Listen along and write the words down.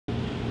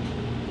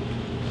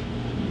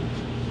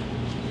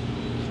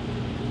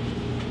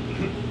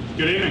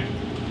Good evening.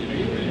 Good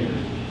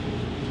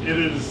evening. It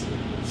is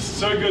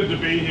so good to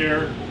be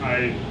here.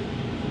 I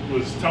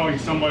was telling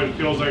somebody it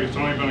feels like it's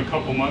only been a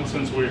couple months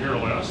since we were here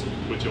last,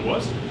 which it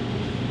was.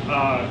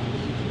 I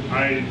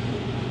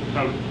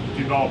have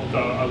developed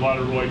a lot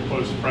of really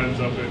close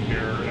friends up in here,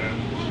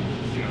 and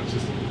it's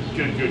just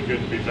good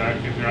to be back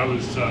in here. I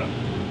was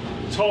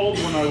told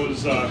when I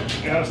was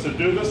asked to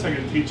do this, I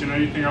could teach in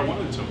anything I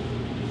wanted to,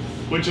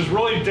 which is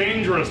really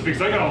dangerous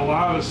because I got a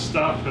lot of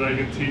stuff that I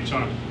could teach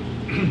on.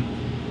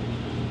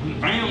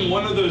 I am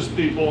one of those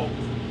people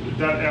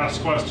that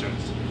ask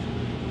questions,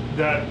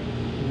 that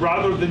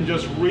rather than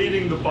just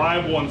reading the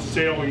Bible and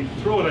sailing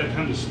through it, I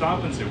tend to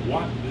stop and say,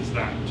 what is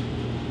that?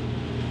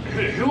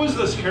 Who is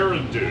this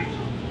Herod dude?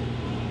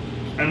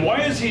 And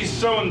why is he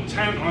so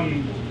intent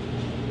on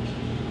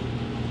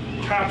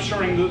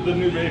capturing the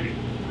new baby?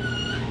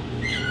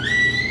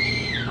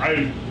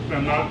 I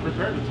am not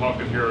prepared to talk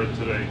in Herod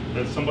today.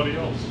 That's somebody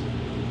else.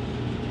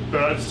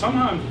 But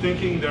somehow I'm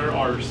thinking there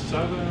are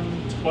 7,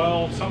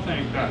 12, something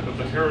like that, of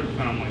the Herod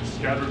family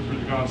scattered through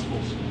the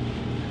Gospels.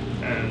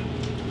 And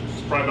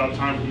it's probably about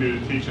time for me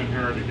to teach on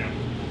Herod again.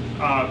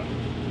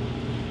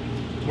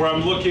 Where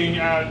I'm looking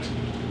at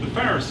the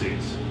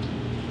Pharisees.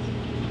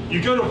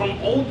 You go from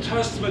Old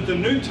Testament to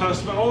New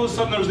Testament, all of a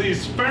sudden there's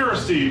these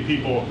Pharisee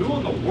people. Who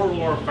in the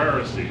world are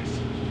Pharisees?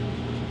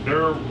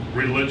 They're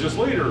religious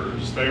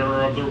leaders. They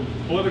are of the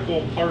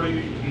political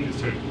party. And you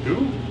say,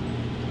 who?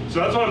 So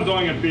that's what I'm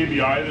doing at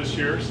VBI this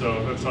year,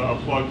 so that's a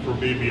plug for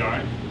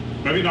VBI.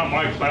 Maybe not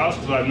my class,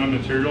 because I have no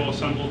material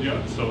assembled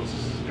yet, so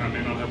I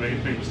may not have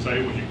anything to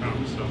say when you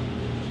come, so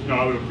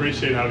I would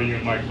appreciate having you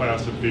in my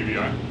class at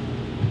VBI.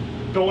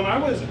 But when I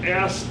was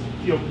asked,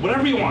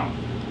 whatever you want,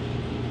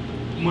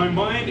 my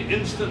mind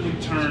instantly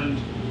turned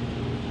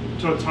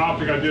to a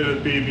topic I did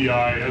at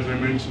VBI, as I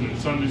mentioned in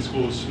Sunday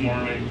school this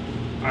morning.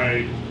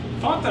 I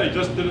thought that I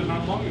just did it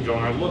not long ago,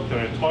 and I looked and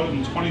I taught it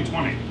in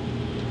 2020.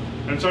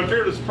 And so I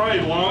figured it's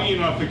probably long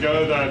enough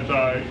ago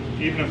that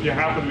even if you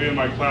happen to be in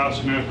my class,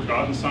 you may have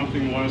forgotten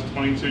something in the last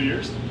 22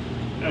 years.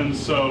 And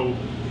so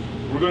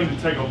we're going to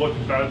take a look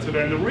at that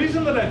today. And the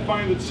reason that I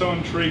find it so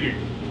intriguing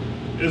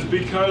is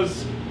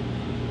because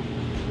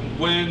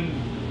when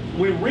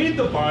we read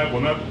the Bible,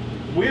 now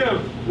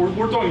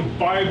we're doing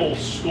Bible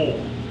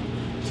school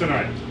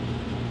tonight.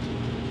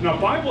 Now,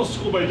 Bible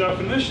school by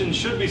definition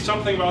should be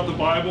something about the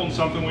Bible and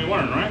something we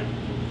learn, right?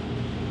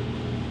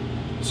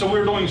 So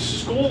we're doing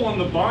school on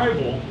the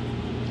Bible,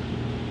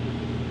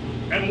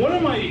 and one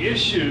of my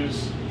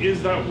issues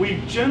is that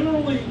we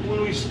generally, when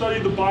we study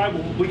the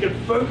Bible, we get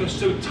focused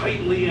so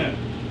tightly in.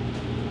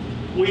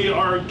 We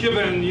are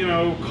given,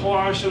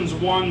 Colossians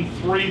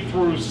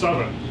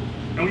 1:3-7,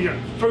 and we get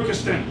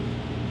focused in.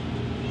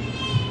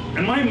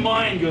 And my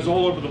mind goes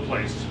all over the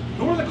place.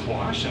 Who are the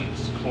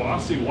Colossians?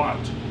 Colossi what?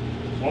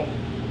 Well,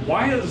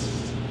 why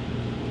is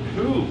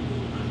who?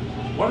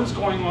 What is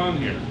going on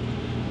here?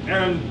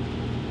 And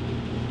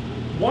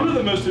one of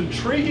the most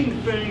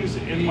intriguing things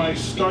in my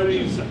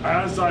studies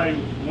as I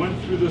went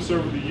through this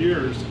over the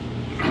years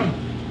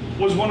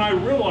was when I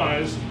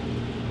realized,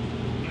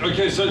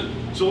 okay, so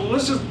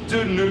let's just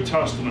do New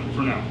Testament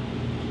for now.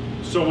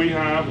 So we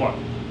have what?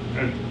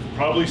 And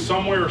probably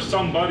somewhere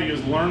somebody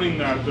is learning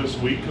that this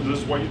week, because this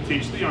is what you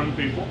teach the young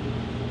people.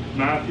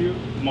 Matthew,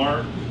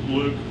 Mark,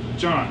 Luke,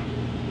 John.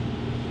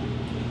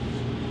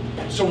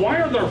 So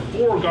why are there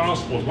 4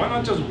 Gospels? Why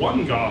not just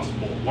one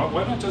Gospel?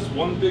 Why not just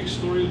one big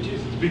story of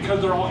Jesus?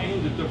 Because they're all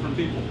aimed at different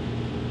people.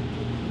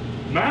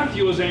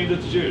 Matthew is aimed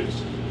at the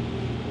Jews,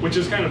 which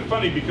is kind of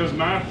funny because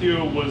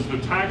Matthew was the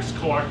tax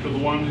collector, the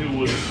one who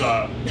was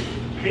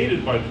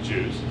hated by the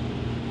Jews.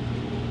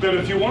 But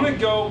if you want to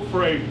go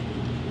for a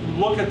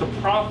look at the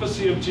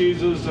prophecy of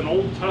Jesus and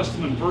Old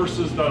Testament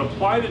verses that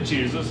apply to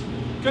Jesus,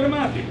 go to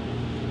Matthew,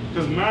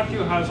 because Matthew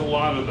has a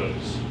lot of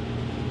those.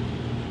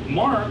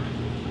 Mark,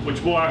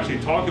 which we'll actually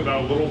talk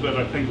about a little bit,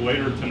 I think,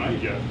 later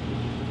tonight yet,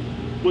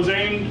 was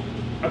aimed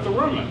at the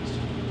Romans.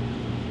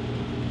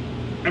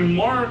 And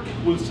Mark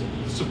was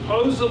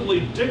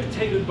supposedly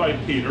dictated by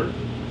Peter.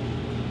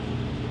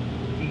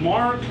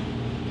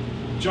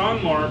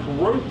 John Mark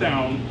wrote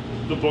down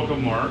the book of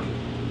Mark,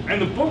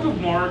 and the book of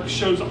Mark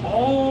shows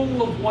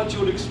all of what you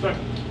would expect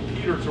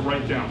Peter to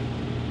write down.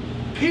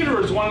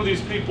 Peter is one of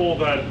these people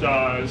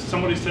that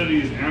somebody said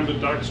he's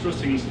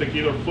ambidextrous, he can stick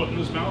either foot in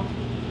his mouth.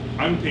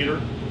 I'm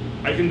Peter.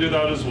 I can do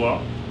that as well.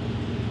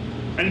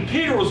 And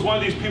Peter was one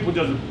of these people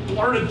that just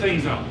blurted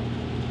things out.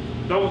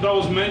 That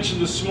was mentioned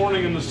this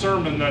morning in the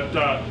sermon,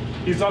 that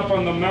he's up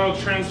on the Mount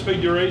of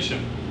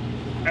Transfiguration.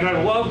 And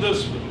I love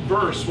this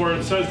verse where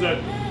it says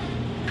that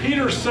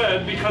Peter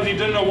said because he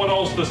didn't know what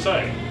else to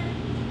say.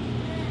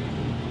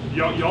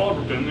 Y'all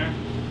ever been there?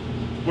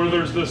 Where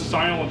there's this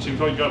silence, you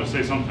feel like you got to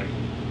say something.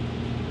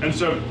 And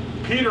so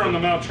Peter on the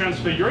Mount of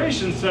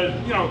Transfiguration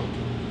said,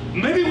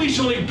 maybe we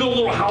should build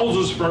little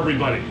houses for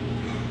everybody.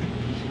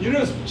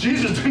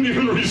 Jesus didn't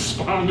even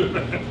respond to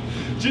that.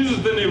 Jesus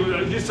didn't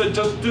even, he said,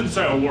 just didn't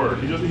say a word.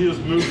 He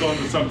just moved on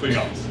to something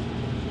else.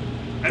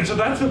 And so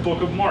that's the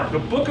book of Mark. The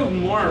book of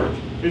Mark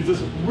is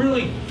this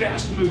really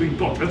fast-moving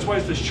book. That's why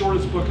it's the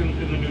shortest book of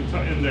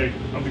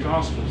the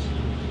Gospels.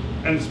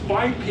 And it's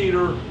by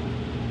Peter,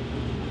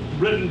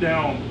 written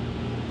down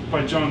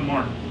by John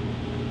Mark.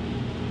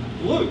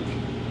 Luke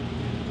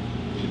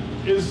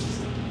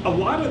is a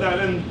lot of that.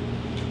 And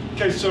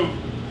okay, so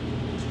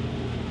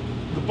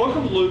the book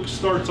of Luke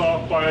starts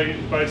off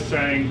by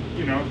saying,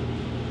 you know,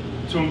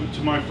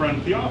 to my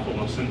friend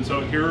Theophilus, and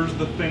so here's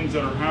the things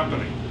that are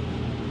happening.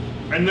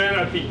 And then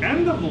at the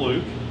end of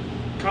Luke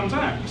comes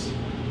Acts.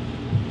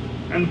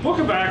 And the book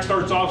of Acts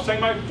starts off saying,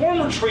 my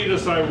former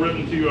treatise I've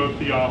written to you, O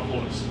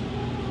Theophilus.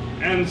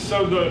 And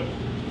so the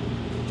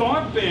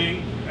thought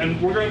being,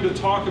 and we're going to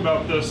talk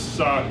about this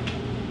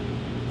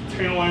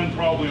tail end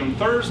probably on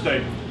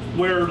Thursday,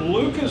 where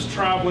Luke is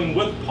traveling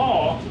with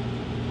Paul.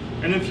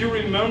 And if you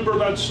remember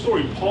that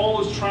story,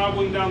 Paul is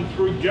traveling down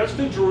through, gets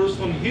to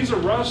Jerusalem, he's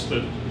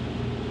arrested.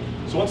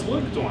 So what's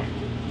Luke doing?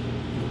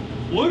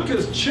 Luke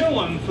is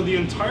chilling for the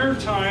entire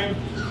time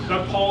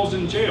that Paul's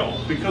in jail.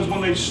 Because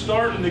when they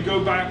start and they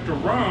go back to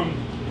Rome,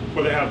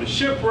 where they have the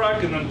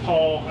shipwreck, and then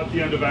Paul, at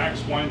the end of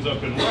Acts, winds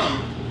up in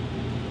Rome,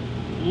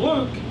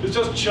 Luke is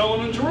just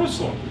chilling in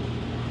Jerusalem.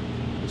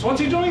 So what's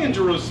he doing in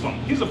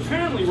Jerusalem? He's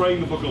apparently writing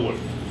the book of Luke.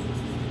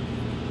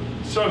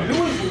 So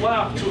who is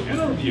left to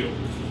interview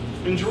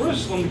in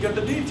Jerusalem to get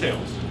the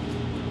details?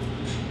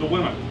 The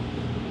women.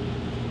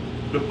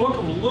 The book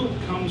of Luke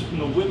comes from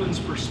the women's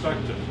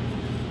perspective,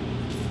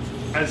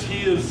 as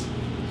he is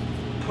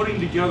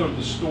putting together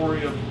the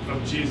story of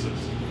Jesus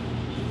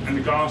and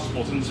the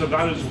Gospels. And so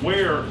that is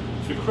where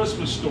the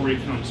Christmas story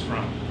comes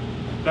from.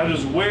 That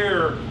is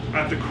where,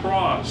 at the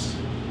cross,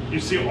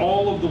 you see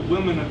all of the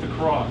women at the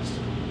cross.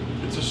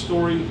 It's a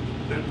story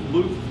that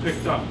Luke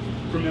picked up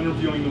from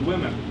interviewing the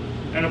women.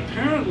 And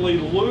apparently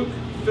Luke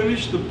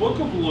finished the book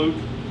of Luke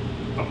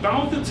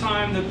about the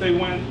time that they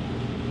went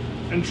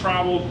and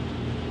traveled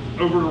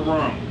over to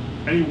Rome.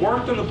 And he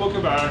worked on the book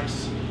of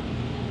Acts.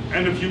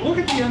 And if you look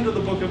at the end of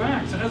the book of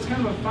Acts, it has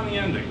kind of a funny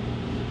ending.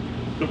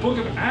 The book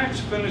of Acts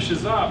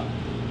finishes up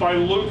by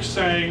Luke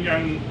saying,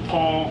 and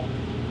Paul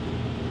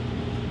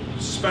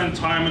spent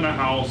time in a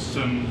house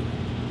and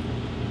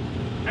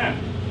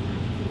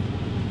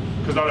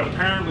because that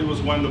apparently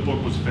was when the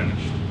book was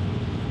finished.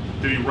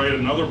 Did he write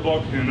another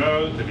book? Who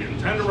knows? Did he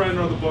intend to write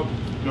another book?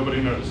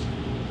 Nobody knows.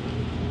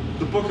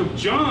 The book of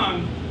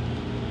John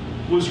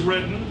was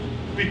written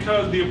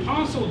because the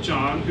Apostle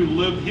John, who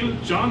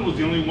lived, John was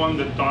the only one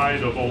that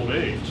died of old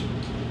age,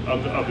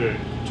 of the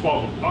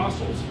 12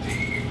 apostles.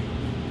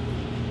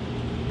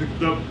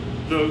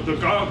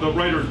 The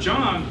writer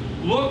John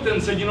looked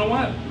and said, you know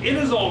what? It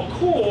is all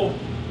cool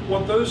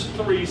what those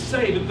three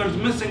say, but there's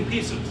missing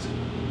pieces.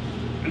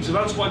 And so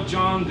that's what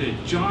John did.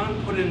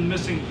 John put in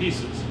missing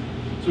pieces.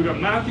 So we've got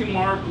Matthew,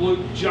 Mark, Luke,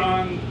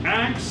 John,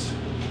 Acts.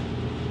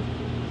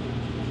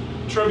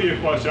 Trivia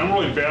question. I'm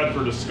really bad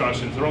for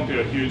discussions. There won't be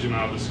a huge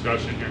amount of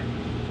discussion here.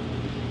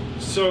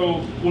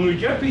 So when we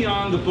get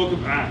beyond the book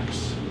of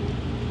Acts,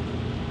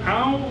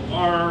 how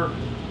are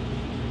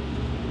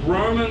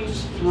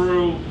Romans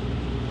through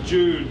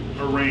Jude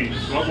arranged?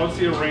 What's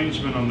the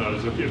arrangement on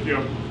those? If you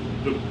have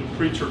the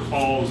preacher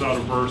calls out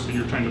a verse and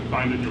you're trying to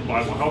find it in your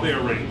Bible, how are they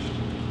arranged?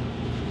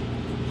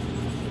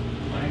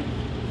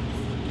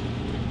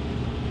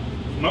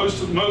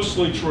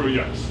 Mostly true,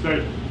 yes.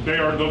 They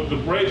are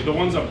the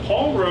ones that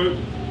Paul wrote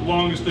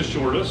longest to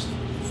shortest,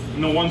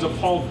 and the ones that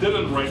Paul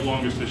didn't write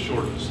longest to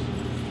shortest.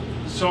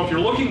 So if you're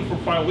looking for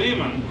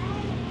Philemon,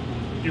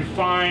 you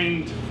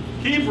find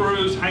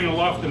Hebrews, hang a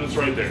left, and it's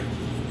right there.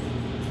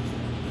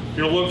 If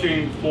you're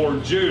looking for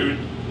Jude,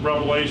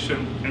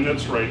 Revelation, and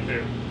it's right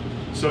there.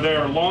 So they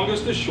are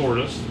longest to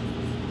shortest.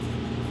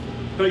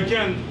 But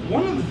again,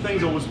 one of the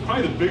things that was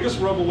probably the biggest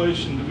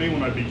revelation to me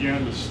when I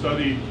began to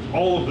study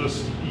all of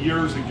this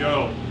years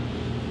ago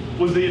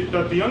was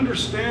that the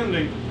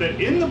understanding that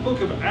in the book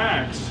of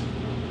Acts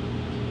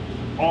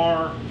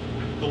are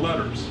the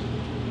letters.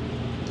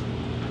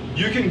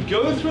 You can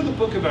go through the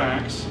book of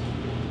Acts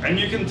and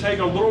you can take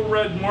a little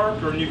red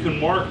marker and you can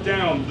mark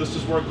down, this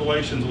is where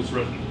Galatians was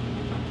written.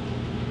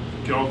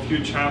 Go a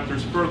few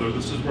chapters further,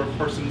 this is where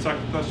 1st and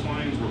 2nd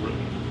Thessalonians were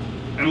written.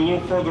 And a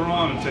little further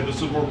on and say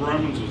this is where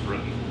Romans was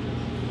written.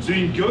 So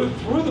you can go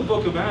through the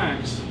book of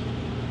Acts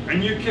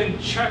and you can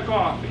check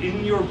off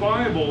in your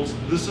Bibles,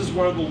 this is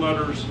where the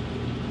letters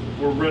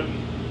were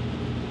written.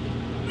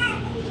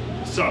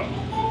 So,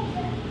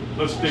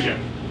 let's dig in.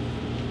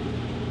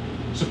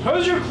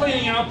 Suppose you're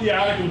cleaning out the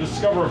attic and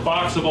discover a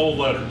box of old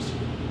letters.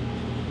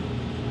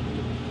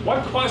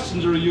 What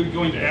questions are you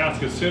going to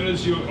ask as soon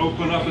as you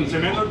open up and say,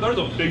 man, there's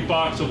a big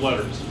box of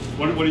letters?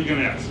 What are you going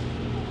to ask?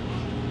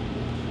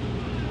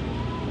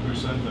 Who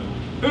sent them?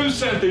 Who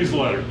sent these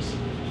letters?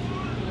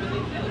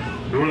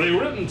 Who are they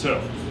written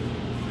to?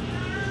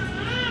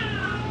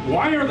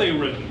 Why are they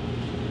written?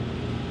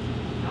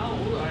 How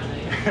old are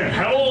they?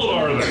 How old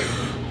are they?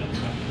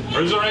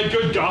 Or is there any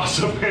good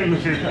gossip in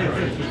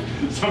there?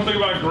 Something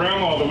about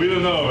grandma that we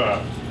didn't know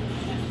about.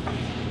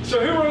 So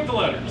who wrote the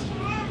letters?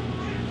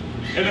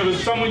 and it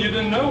was someone you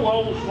didn't know,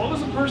 well, what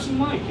was the person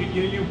like?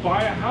 You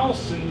buy a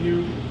house and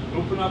you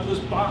open up this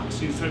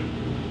box. You said,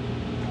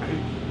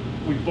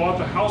 we bought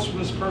the house from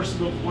this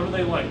person, but what are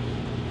they like?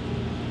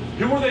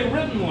 Who were they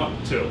written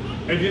to?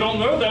 And if you don't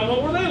know them,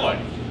 what were they like?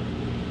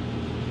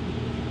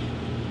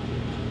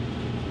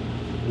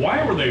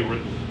 Why were they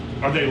written?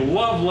 Are they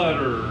love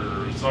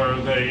letters? Are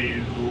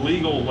they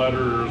legal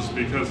letters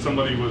because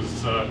somebody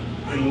was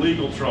in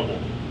legal trouble?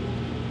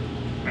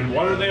 And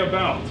what are they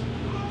about?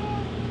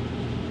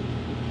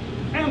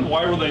 And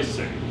why were they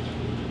saved?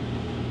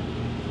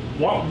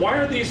 Why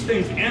are these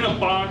things in a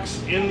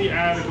box in the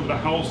attic of the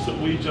house that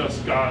we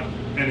just got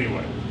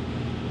anyway?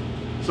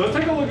 So let's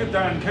take a look at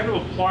that and kind of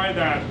apply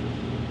that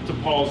to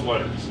Paul's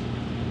letters.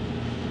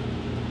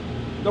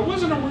 There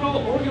wasn't a real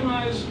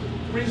organized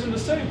reason to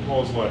save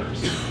Paul's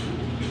letters.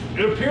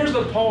 It appears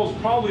that Paul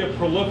is probably a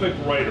prolific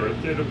writer.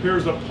 It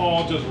appears that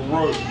Paul just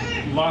wrote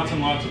lots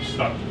and lots of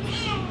stuff.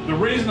 The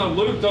reason that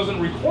Luke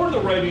doesn't record the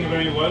writing of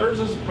any letters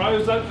is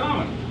probably that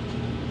common.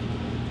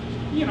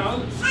 You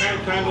know, it's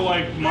kind of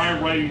like my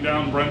writing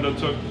down. Brenda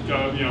took,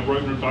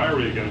 wrote in her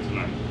diary again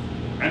tonight.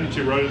 And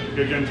she wrote it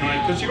again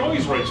tonight because she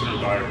always writes in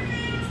her diary.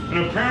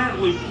 And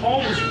apparently Paul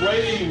was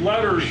writing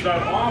letters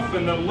that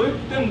often that Luke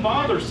didn't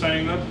bother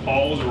saying that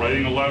Paul was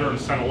writing a letter and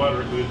sent a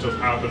letter because it just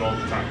happened all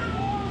the time.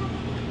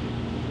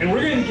 And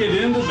we're going to get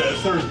into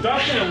this. There's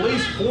definitely at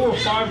least 4 or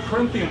 5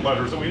 Corinthian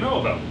letters that we know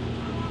about.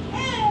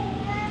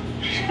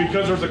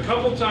 Because there's a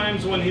couple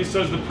times when he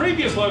says, the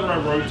previous letter I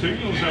wrote to you,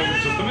 we'll know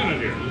just a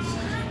minute here.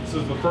 This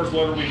is the first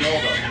letter we know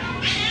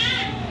about.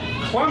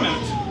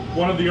 Clement,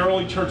 one of the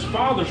early church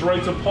fathers,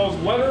 writes of Paul's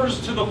letters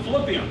to the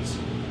Philippians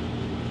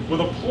with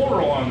a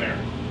plural on there.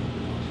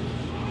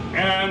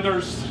 And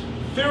there's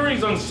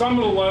theories on some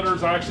of the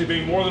letters actually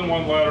being more than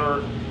one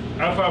letter.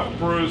 F.F.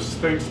 Bruce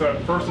thinks that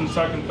 1st and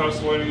 2nd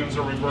Thessalonians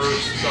are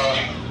reversed.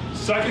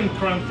 2nd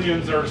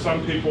Corinthians, there are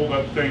some people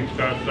that think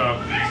that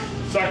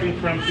 2nd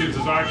Corinthians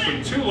is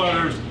actually 2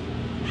 letters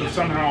that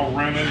somehow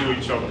ran into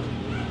each other.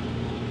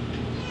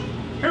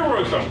 Here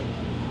wrote them.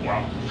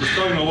 Well, we're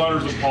studying the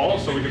letters of Paul,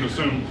 so we can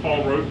assume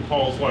Paul wrote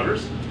Paul's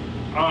letters.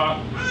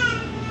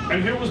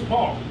 And here was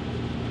Paul.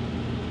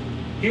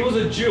 He was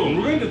a Jew, and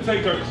we're going to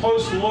take a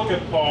close look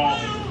at Paul,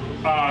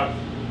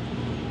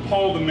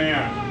 Paul the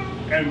man.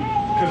 And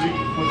because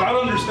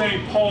without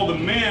understanding Paul the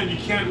man, you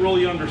can't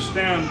really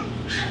understand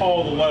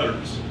Paul the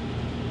letters.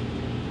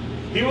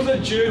 He was a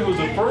Jew who was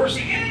the first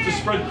to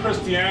spread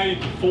Christianity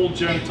to full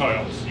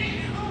Gentiles.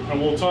 And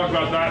we'll talk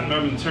about that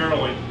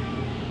momentarily.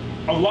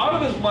 A lot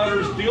of his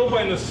letters deal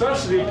by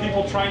necessity of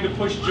people trying to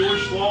push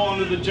Jewish law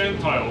onto the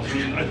Gentiles.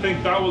 And I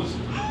think that was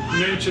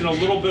mentioned a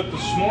little bit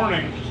this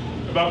morning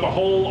about the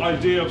whole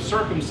idea of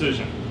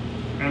circumcision.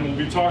 And we'll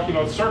be talking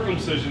about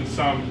circumcision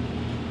some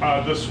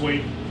this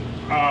week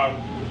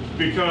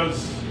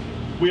because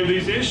we have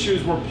these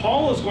issues where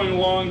Paul is going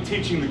along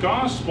teaching the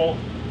gospel,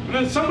 and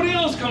then somebody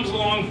else comes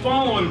along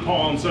following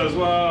Paul and says,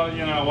 well,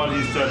 you know, what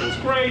he said was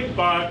great,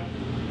 but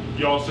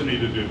you also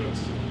need to do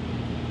this.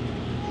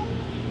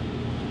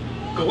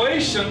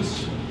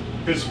 Galatians,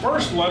 his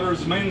first letter,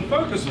 his main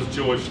focus is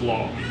Jewish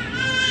law.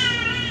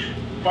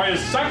 By his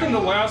second to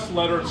last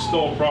letter, it's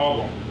still a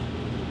problem.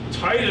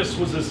 Titus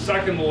was his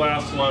second to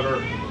last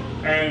letter,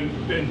 and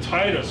in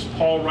Titus,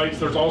 Paul writes,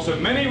 there's also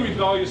many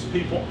rebellious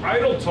people,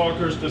 idle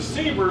talkers,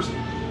 deceivers,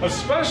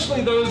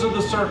 especially those of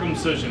the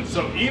circumcision.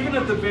 So even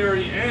at the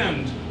very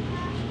end,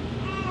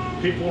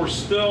 people were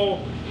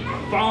still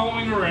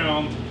following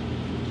around,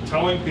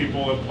 telling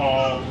people that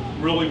Paul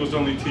really was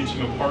only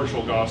teaching a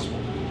partial gospel.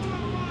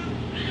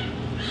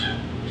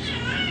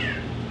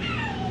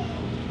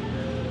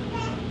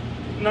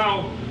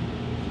 Now,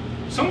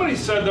 somebody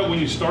said that when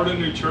you start a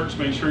new church,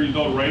 make sure you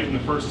do it right in the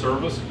first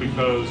service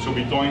because you'll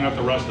be doing that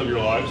the rest of your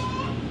lives.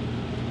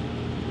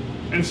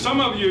 And some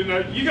of you,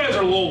 now, you guys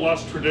are a little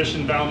less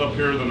tradition bound up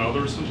here than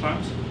others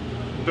sometimes.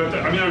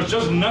 I mean, there's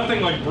just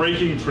nothing like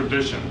breaking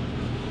tradition.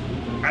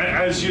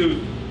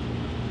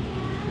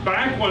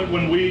 Back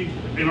when we,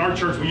 in our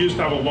church, we used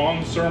to have a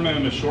long sermon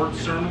and a short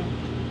sermon.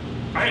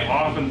 I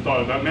often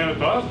thought of that, man,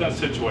 if I was in that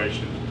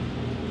situation,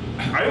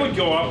 I would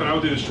go up and I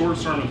would do the short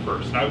sermon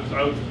first. I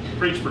would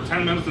preach for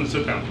 10 minutes and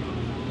sit down.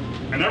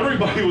 And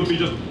everybody would be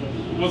just,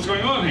 what's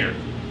going on here?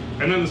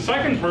 And then the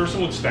second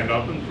person would stand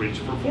up and preach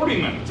for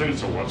 40 minutes. And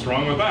so what's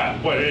wrong with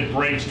that? Well, it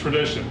breaks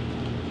tradition.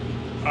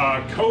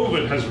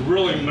 COVID has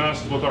really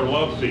messed with our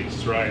love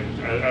feasts, right?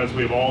 As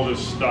we have all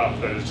this stuff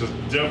that is just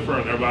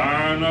different. Everybody,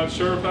 I'm not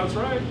sure if that's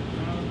right.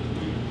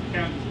 We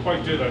can't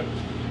quite do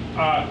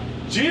that.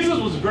 Jesus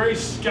was very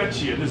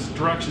sketchy in his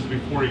directions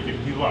before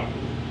he left.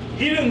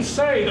 He didn't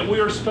say that we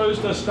are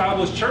supposed to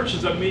establish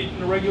churches that meet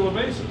on a regular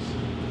basis.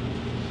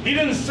 He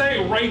didn't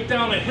say write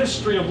down a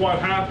history of what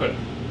happened.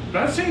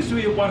 That seems to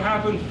be what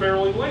happened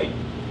fairly late.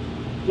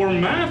 Where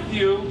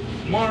Matthew,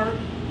 Mark,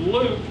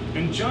 Luke,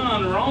 and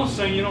John are all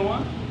saying, you know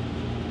what?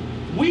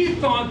 We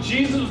thought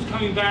Jesus was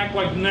coming back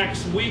like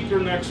next week or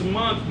next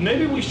month.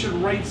 Maybe we should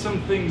write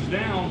some things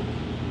down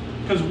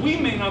because we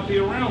may not be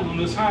around when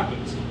this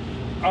happens.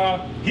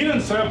 He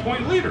didn't say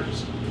appoint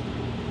leaders.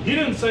 He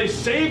didn't say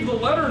save the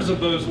letters of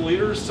those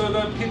leaders so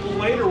that people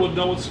later would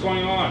know what's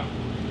going on.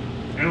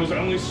 And it was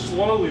only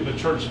slowly the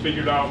church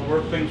figured out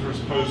where things were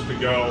supposed to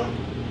go,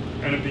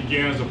 and it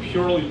began as a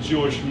purely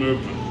Jewish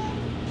movement.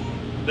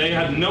 They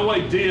had no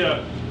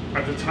idea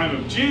at the time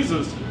of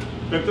Jesus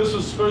that this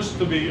was supposed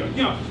to be,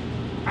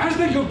 as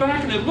they go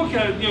back and they look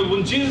at it,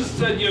 when Jesus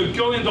said,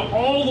 go into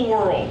all the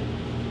world.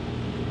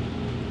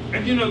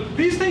 And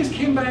these things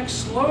came back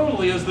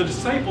slowly as the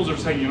disciples are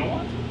saying, you know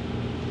what?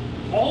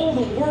 All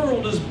the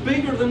world is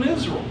bigger than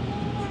Israel.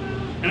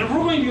 And if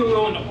we're going to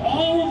go into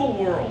all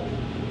the world,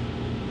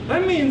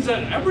 that means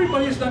that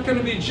everybody's not going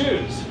to be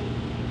Jews.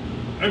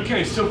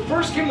 Okay, so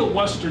first came the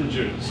Western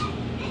Jews.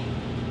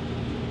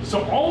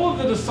 So all of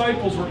the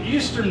disciples were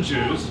Eastern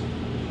Jews.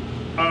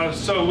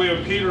 So we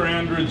have Peter,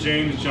 Andrew,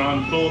 James,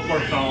 John, Philip,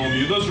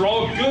 Bartholomew. Those are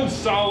all good,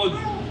 solid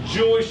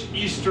Jewish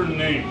Eastern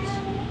names.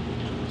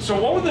 So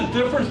what was the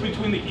difference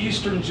between the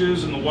Eastern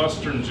Jews and the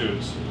Western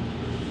Jews?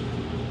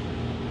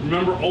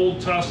 Remember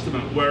Old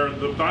Testament, where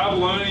the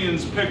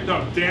Babylonians picked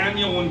up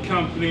Daniel and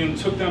company and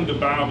took them to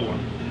Babylon.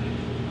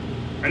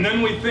 And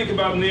then we think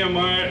about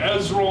Nehemiah,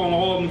 Ezra, and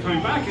all of them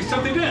coming back,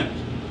 except they didn't.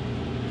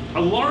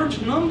 A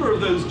large number of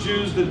those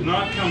Jews did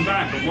not come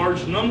back. A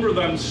large number of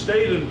them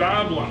stayed in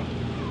Babylon.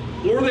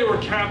 Or they were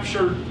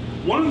captured.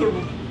 One of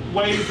the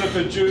ways that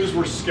the Jews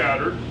were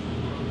scattered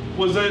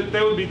was that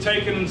they would be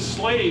taken as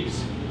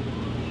slaves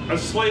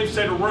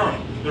say to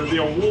Rome. There'd be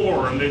a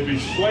war and they'd be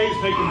slaves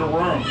taken to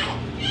Rome.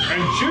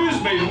 And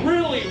Jews made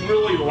really,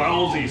 really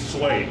lousy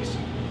slaves.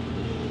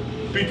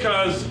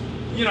 Because,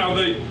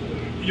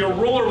 your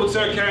ruler would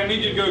say, okay, I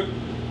need you to go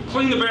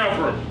clean the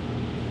bathroom.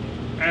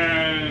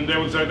 And they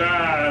would say,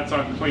 that's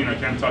unclean, I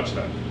can't touch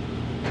that.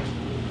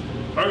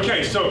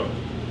 Okay, so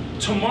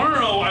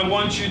tomorrow I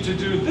want you to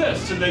do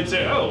this. And they'd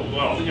say, oh,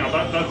 well,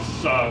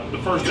 that's the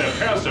first day of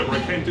Passover, I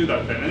can't do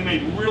that then. And they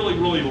made really,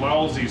 really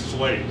lousy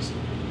slaves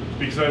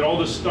because they had all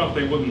this stuff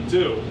they wouldn't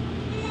do.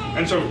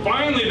 And so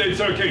finally they'd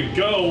say, okay,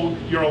 go,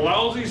 you're a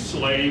lousy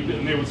slave.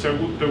 And they would say,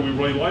 well, do we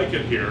really like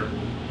it here?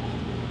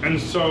 And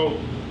so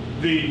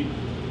the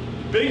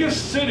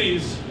biggest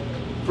cities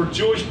for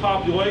Jewish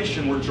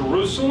population were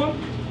Jerusalem,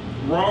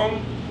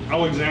 Rome,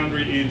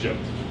 Alexandria,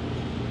 Egypt,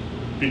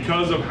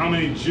 because of how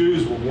many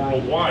Jews were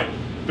worldwide.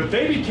 But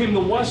they became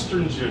the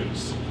Western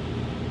Jews.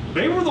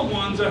 They were the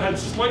ones that had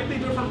slightly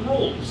different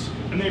rules,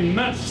 and they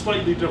met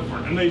slightly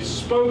different, and they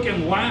spoke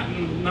in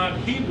Latin, not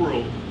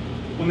Hebrew,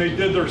 when they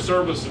did their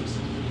services.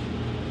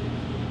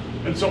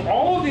 And so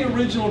all of the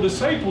original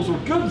disciples were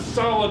good,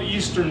 solid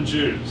Eastern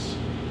Jews,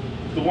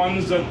 the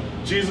ones that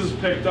Jesus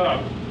picked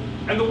up.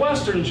 And the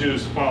Western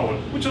Jews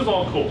followed, which was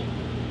all cool.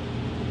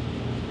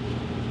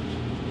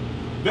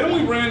 Then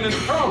we ran into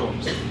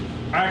problems.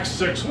 Acts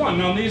 6:1.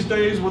 Now in these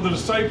days were the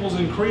disciples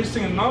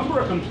increasing in number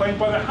and complained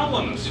by the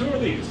Hellenists. Who are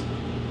these?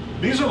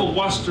 These are the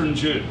Western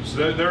Jews.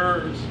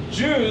 They're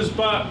Jews,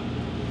 but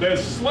they had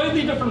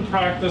slightly different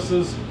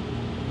practices,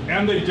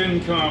 and they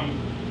didn't come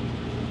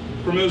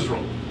from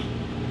Israel.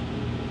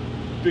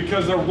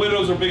 Because their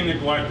widows are being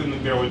neglected in the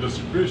daily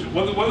distribution.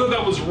 Whether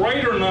that was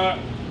right or not,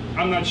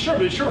 I'm not sure,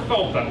 but it sure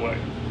felt that way.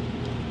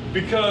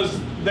 Because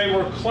they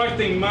were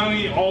collecting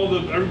money,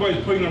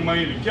 everybody's putting their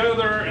money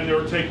together, and they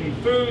were taking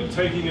food,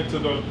 taking it to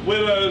the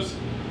widows.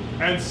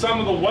 And some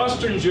of the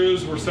Western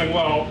Jews were saying,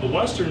 well, the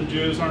Western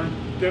Jews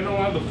they don't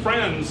have the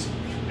friends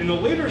in the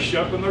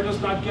leadership, and they're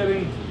just not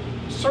getting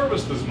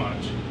serviced as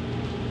much.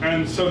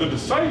 And so the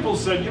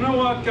disciples said, you know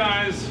what,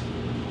 guys,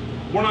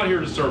 we're not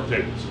here to serve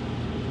tables.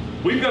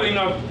 We've got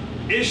enough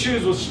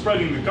issues with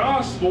spreading the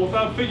gospel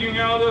without figuring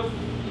out if,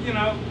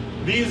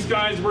 these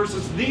guys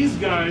versus these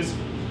guys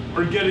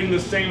are getting the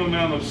same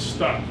amount of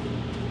stuff.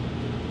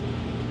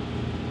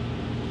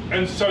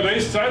 And so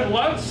they said,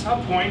 let's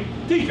appoint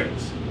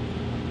deacons.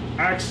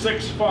 Acts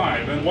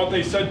 6:5. And what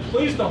they said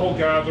pleased the whole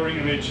gathering,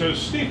 and they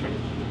chose Stephen,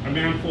 a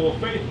man full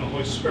of faith in the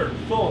Holy Spirit,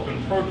 Philip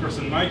and Prochorus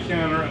and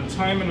Nicanor and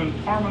Timon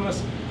and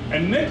Parmenas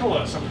and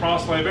Nicholas, a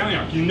proselyte of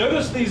Antioch. You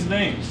notice these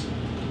names.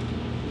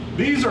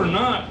 These are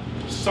not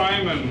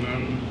Simon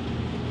and,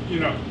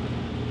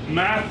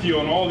 Matthew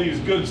and all these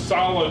good,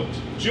 solid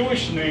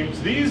Jewish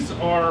names. These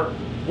are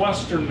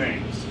Western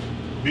names.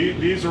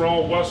 These are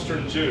all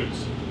Western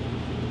Jews.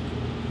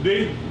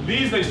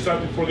 These they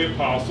set before the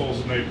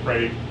apostles, and they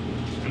prayed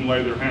and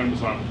laid their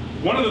hands on.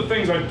 One of the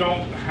things I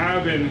don't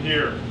have in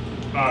here,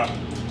 but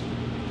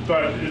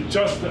it's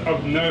just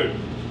of note.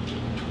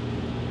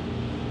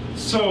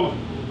 So,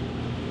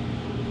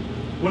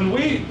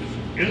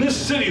 in this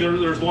city,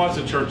 there's lots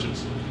of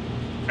churches.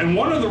 And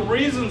one of the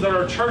reasons that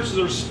our churches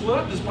are split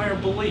up is by our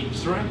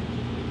beliefs, right?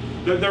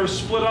 That they're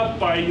split up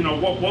by,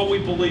 what we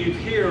believe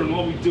here and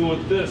what we do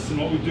with this and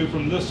what we do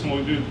from this and what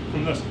we do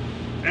from this.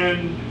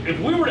 And if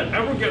we were to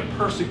ever get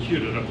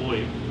persecuted, I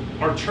believe,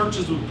 our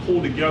churches would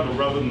pull together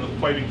rather than to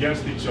fight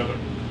against each other.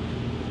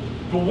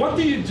 But what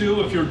do you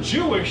do if you're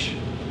Jewish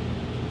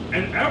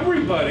and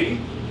everybody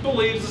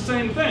believes the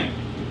same thing?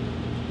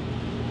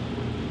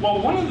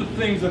 Well, one of the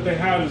things that they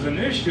had as an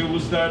issue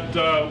was that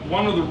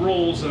one of the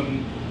rules,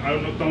 and I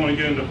don't want to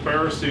get into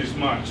Pharisees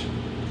much,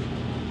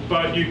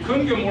 but you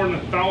couldn't go more than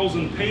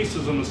 1,000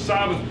 paces on the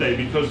Sabbath day,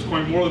 because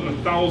going more than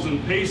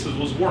 1,000 paces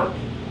was work.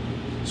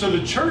 So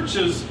the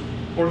churches,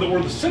 or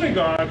the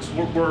synagogues,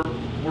 were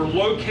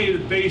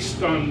located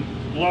based on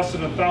less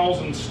than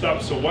 1,000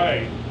 steps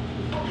away.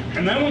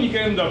 And then when you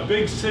get into a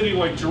big city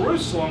like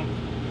Jerusalem,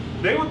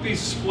 they would be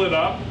split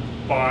up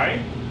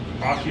by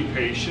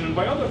occupation and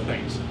by other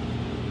things.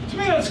 To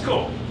me, that's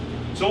cool.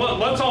 So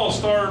let's all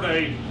start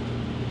a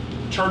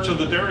church of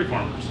the dairy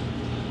farmers.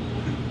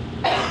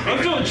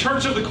 Let's do a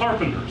church of the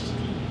carpenters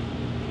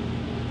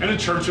and a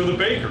church of the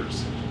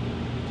bakers.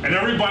 And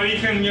everybody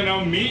can,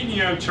 meet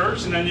in,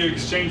 church, and then you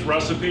exchange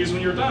recipes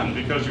when you're done,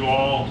 because you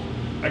all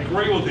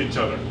agree with each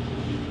other.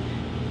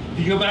 If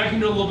you go back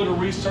and do a little bit of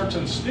research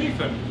on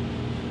Stephen,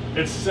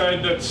 it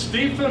said that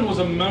Stephen was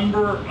a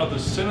member of the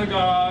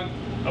synagogue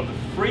of the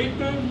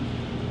freedmen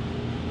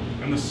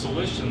and the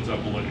Cilicians, I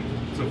believe.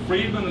 So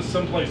freedmen is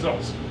someplace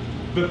else.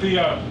 But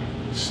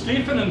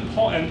Stephen and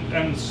Paul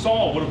and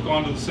Saul would have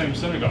gone to the same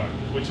synagogue,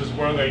 which is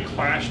where they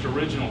clashed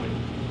originally.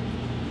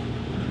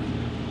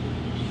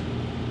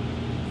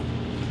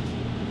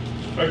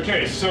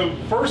 Okay, so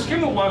first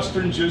came the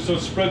Western Jews, so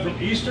it spread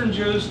from Eastern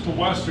Jews to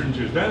Western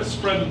Jews. Then it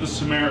spread to the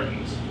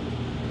Samaritans.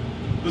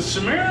 The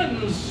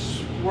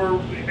Samaritans were,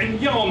 and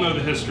y'all know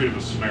the history of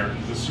the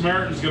Samaritans. The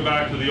Samaritans go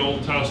back to the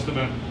Old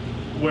Testament,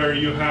 where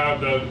you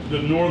have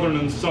the northern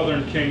and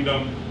southern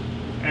kingdom,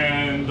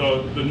 and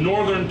the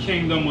northern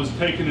kingdom was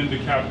taken into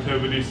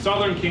captivity.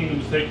 Southern kingdom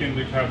was taken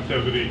into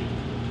captivity.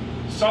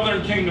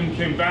 Southern kingdom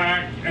came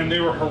back, and they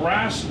were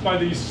harassed by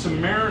these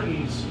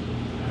Samaritans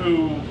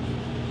who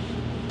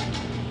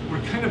were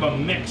kind of a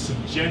mix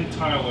of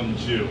Gentile and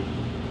Jew.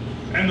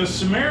 And the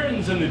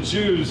Samaritans and the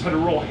Jews had a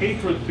real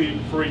hatred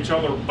for each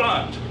other,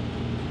 but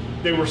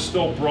they were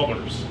still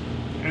brothers.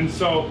 And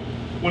so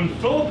when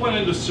Philip went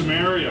into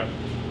Samaria,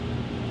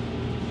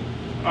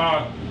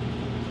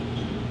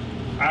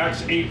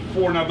 Acts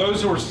 8:4, now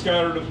those who were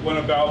scattered went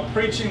about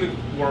preaching the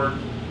word.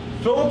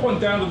 Philip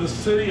went down to the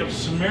city of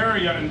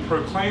Samaria and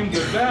proclaimed to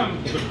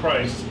them the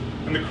Christ,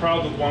 and the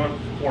crowd with one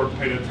accord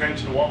paid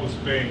attention to what was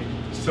being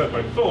said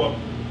by Philip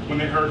when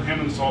they heard him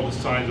and saw the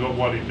signs of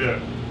what he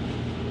did.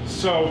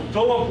 So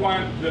Philip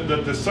went, the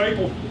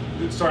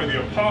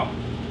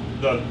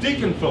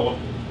deacon Philip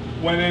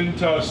went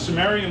into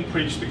Samaria and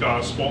preached the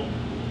gospel.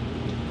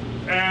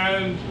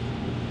 And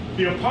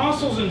the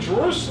apostles in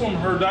Jerusalem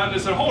heard that, and they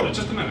said, hold it,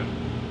 just a minute.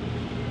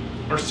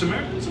 Are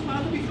Samaritans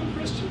allowed to become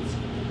Christians?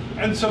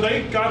 And so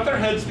they got their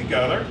heads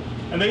together,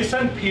 and they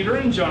sent Peter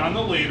and John,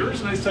 the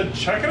leaders, and they said,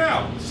 check it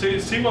out,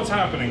 see what's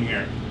happening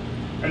here.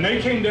 And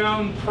they came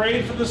down and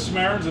prayed for the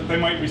Samaritans that they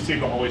might receive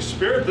the Holy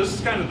Spirit. This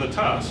is kind of the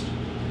test.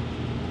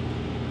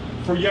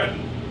 For yet,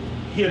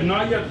 he had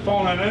not yet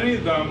fallen on any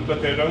of them,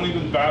 but they had only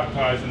been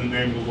baptized in the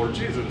name of the Lord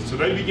Jesus. So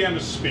they began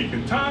to speak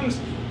in tongues,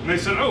 and they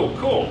said, oh,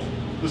 cool.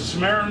 The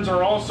Samaritans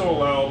are also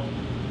allowed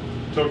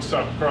to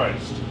accept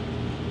Christ.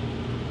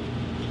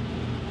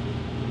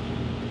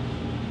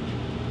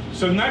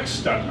 So next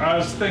step,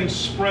 as things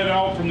spread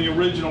out from the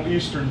original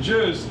Eastern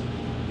Jews,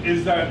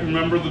 is that,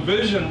 remember the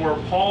vision where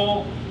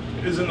Paul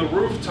is in the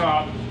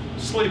rooftop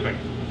sleeping.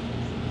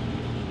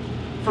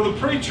 For the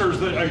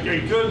preachers,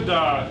 a good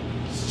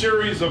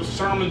series of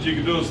sermons you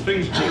could do is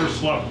things Peter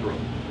slept through.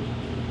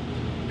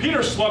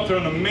 Peter slept through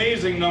an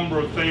amazing number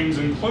of things,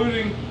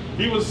 including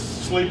he was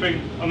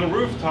sleeping on the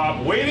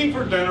rooftop, waiting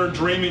for dinner,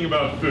 dreaming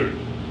about food.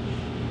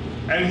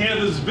 And he had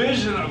this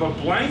vision of a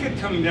blanket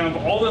coming down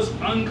with all this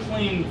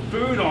unclean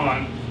food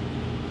on,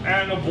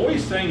 and a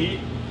voice saying,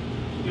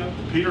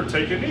 Peter,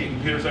 take it and eat.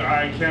 And Peter said,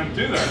 I can't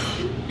do that.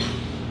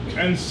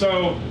 And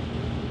so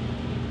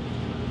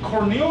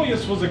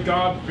Cornelius was a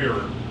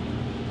God-fearer.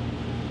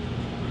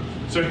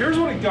 So here's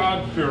what a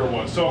God-fearer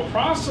was. So a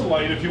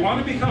proselyte, if you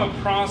want to become a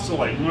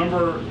proselyte,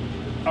 remember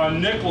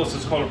Nicholas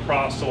is called a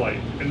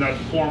proselyte in that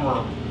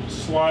former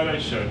slide I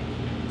showed.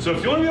 So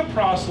if you want to be a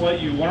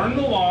proselyte, you learn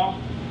the law,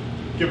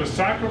 give a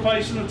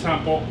sacrifice in the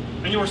temple,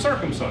 and you were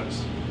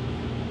circumcised.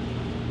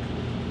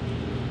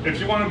 If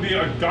you want to be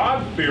a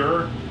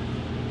God-fearer,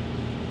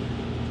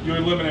 you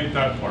eliminate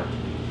that part.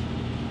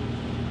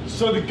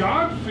 So the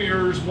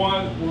God-fearers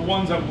were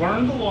ones that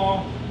learned the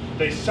law,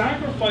 they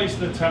sacrificed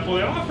in the temple,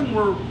 they often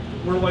were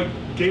like,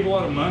 gave a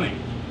lot of money.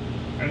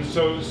 And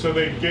so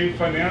they gave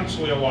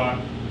financially a lot.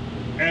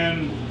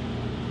 And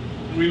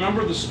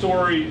remember the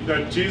story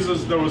that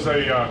Jesus, there was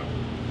a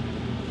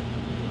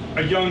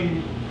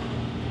young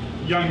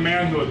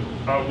man who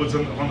was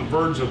on the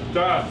verge of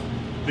death.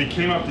 They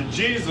came up to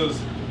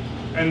Jesus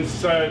and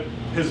said,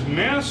 his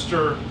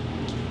master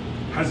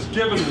has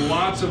given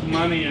lots of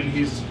money and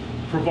he's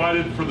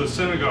provided for the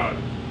synagogue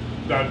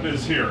that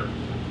is here.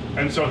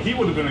 And so he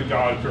would have been a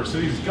God-fearer. So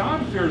these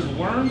God-fearers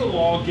learned the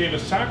law, gave a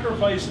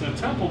sacrifice in the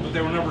temple, but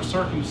they were never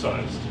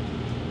circumcised.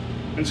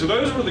 And so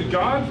those were the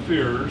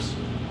God-fearers.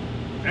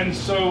 And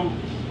so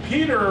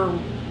Peter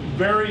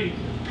very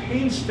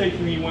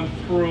painstakingly went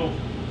through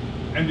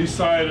and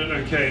decided,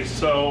 okay,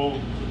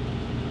 so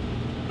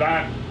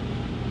that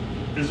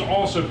is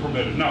also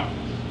permitted. Now,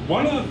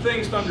 one of the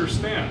things to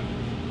understand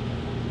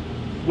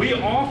We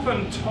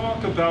often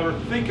talk about or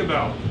think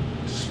about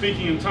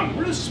speaking in tongues.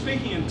 Where does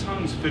speaking in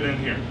tongues fit in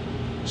here?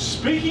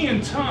 Speaking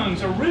in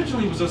tongues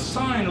originally was a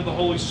sign of the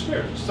Holy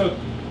Spirit. So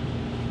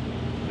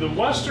the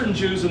Western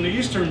Jews and the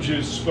Eastern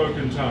Jews spoke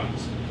in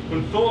tongues.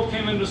 When Philip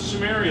came into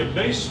Samaria,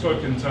 they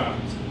spoke in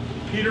tongues.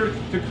 Peter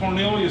to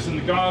Cornelius and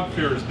the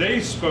God-fearers, they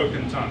spoke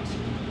in tongues.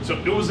 So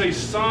it was a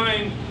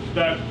sign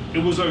that it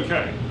was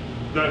okay,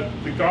 that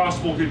the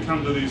gospel could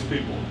come to these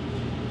people.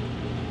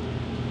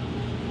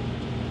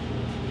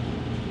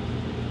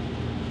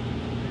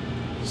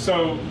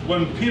 So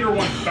when Peter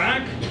went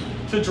back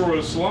to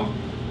Jerusalem,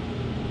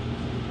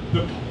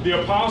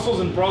 the apostles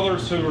and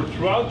brothers who were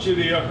throughout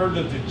Judea heard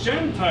that the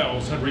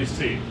Gentiles had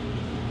received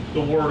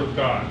the word of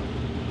God.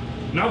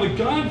 Now the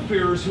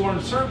God-fearers who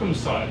aren't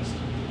circumcised.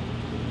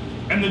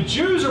 And the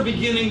Jews are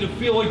beginning to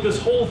feel like this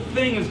whole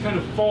thing is kind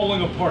of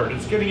falling apart.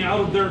 It's getting out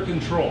of their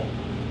control.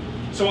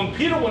 So when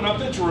Peter went up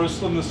to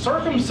Jerusalem, the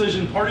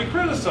circumcision party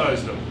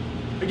criticized him.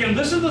 Again,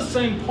 this is the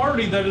same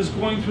party that is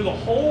going through the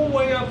whole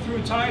way up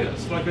through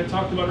Titus, like I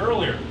talked about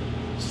earlier,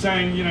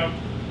 saying, you know,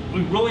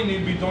 we really need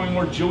to be doing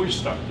more Jewish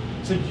stuff.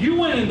 So you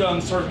went into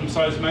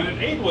uncircumcised men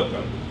and ate with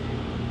them.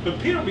 But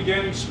Peter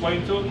began to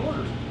explain to them in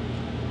order.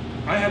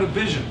 I had a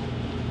vision.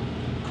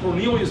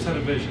 Cornelius had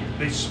a vision.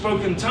 They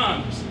spoke in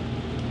tongues.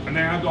 And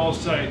they had to all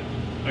say,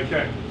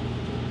 okay,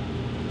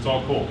 it's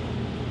all cool.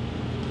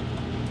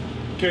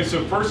 Okay,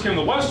 so first came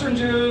the Western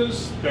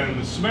Jews, then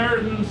the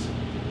Samaritans,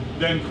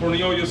 then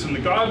Cornelius and the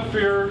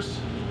God-fearers,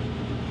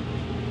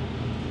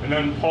 and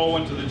then Paul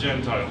went to the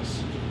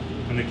Gentiles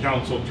and the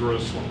Council of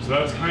Jerusalem. So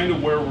that's kind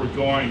of where we're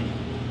going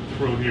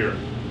through here.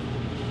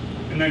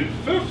 And then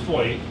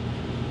fifthly,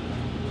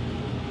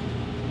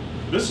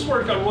 this is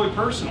where it got really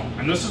personal,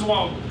 and this is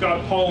what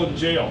got Paul in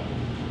jail,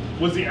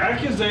 was the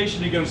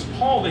accusation against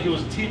Paul that he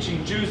was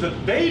teaching Jews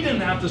that they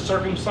didn't have to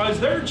circumcise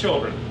their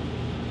children.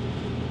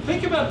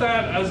 Think about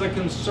that as a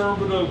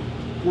conservative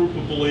group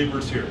of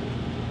believers here.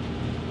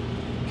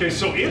 Okay,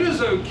 so it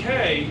is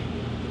okay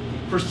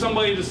for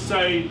somebody to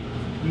say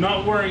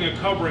not wearing a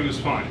covering is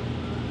fine.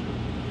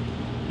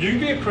 You can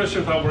be a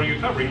Christian without wearing a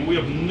covering, and we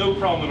have no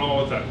problem at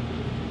all with that.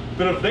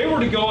 But if they were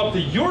to go up to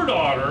your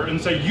daughter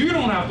and say, you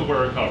don't have to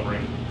wear a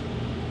covering,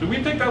 then we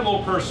take that a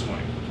little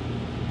personally.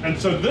 And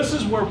so this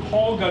is where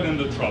Paul got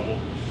into trouble.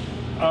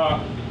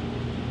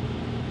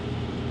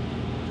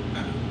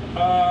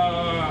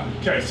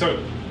 Okay,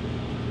 so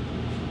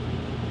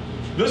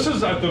this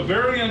is at the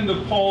very end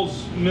of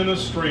Paul's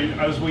ministry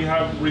as we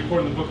have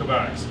recorded in the book of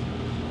Acts.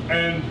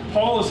 And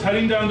Paul is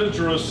heading down to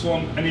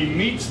Jerusalem, and he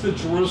meets the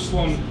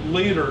Jerusalem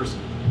leaders.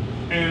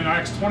 And in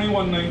Acts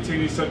 21:19,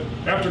 he said,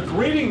 after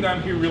greeting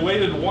them, he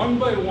related one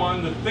by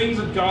one the things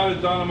that God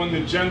had done among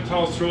the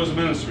Gentiles through his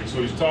ministry.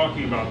 So he's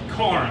talking about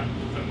Corinth,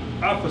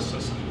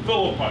 Ephesus, and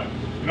Philippi,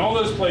 and all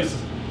those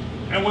places.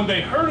 And when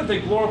they heard it,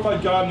 they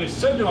glorified God, and they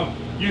said to him,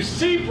 you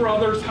see,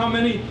 brothers, how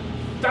many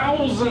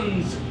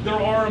thousands there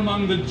are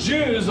among the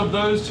Jews of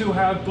those who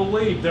have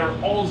believed. They're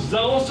all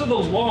zealous of the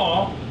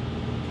law,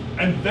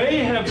 and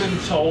they have been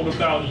told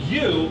about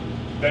you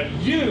that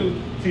you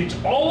teach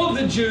all of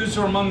the Jews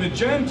who are among the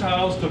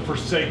Gentiles to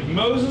forsake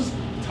Moses,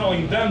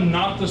 telling them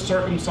not to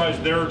circumcise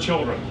their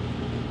children.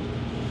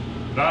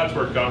 That's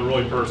where it got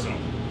really personal.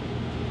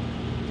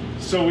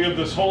 So we have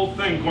this whole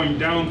thing going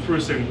down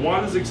through saying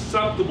what is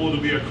acceptable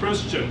to be a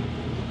Christian.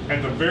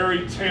 At the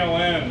very tail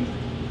end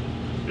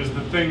is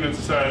the thing that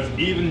says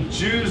even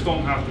Jews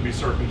don't have to be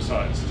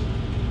circumcised.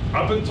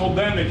 Up until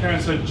then, they kind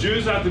of said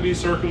Jews have to be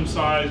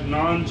circumcised,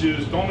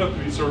 non-Jews don't have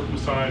to be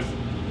circumcised.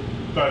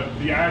 But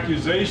the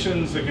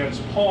accusations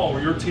against Paul,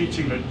 where you're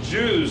teaching that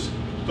Jews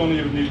don't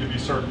even need to be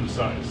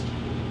circumcised.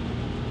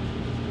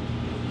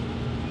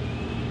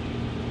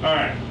 All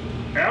right.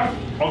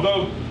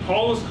 Although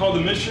Paul is called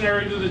the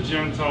missionary to the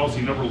Gentiles,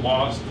 he never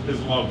lost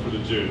his love for the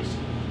Jews.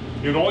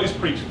 He would always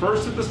preach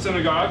first at the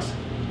synagogues.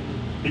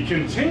 He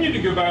continued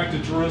to go back to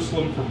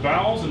Jerusalem for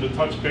vows and to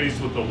touch base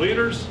with the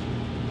leaders.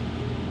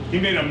 He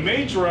made a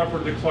major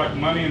effort to collect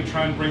money and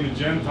try and bring the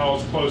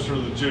Gentiles closer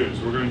to the Jews.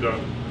 We're going to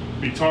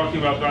be talking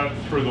about that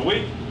through the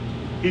week.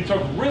 He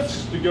took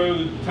risks to go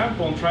to the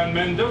temple and try and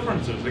mend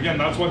differences. Again,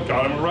 that's what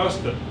got him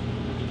arrested.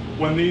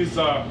 When these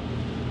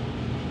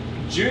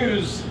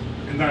Jews,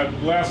 in that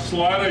last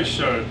slide I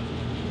showed,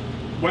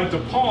 went to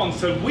Paul and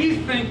said, we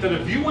think that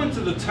if you went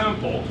to the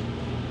temple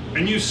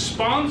and you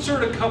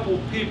sponsored a couple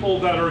people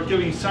that are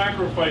giving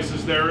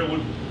sacrifices there, it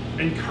would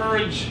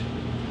encourage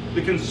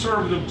the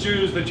conservative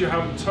Jews that you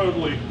haven't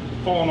totally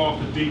fallen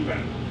off the deep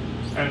end.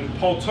 And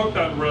Paul took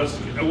that risk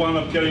and wound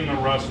up getting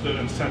arrested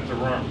and sent to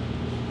Rome.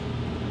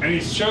 And he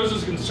shows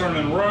his concern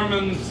in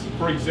Romans,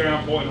 for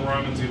example, in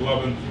Romans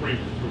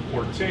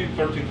 13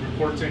 through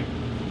 14.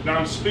 Now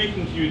I'm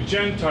speaking to you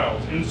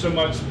Gentiles,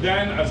 insomuch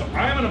then as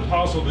I am an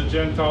apostle of the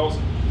Gentiles,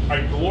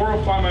 I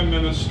glorify my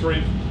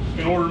ministry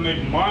in order to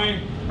make my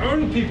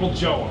own people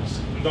jealous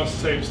and thus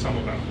save some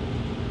of them.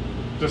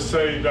 To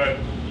say that,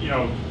 you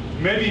know,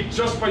 maybe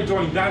just by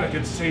doing that I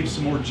could save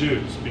some more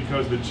Jews,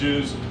 because the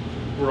Jews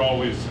were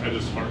always at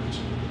his heart.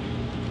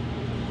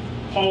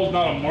 Paul's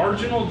not a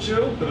marginal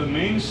Jew, but a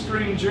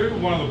mainstream Jew,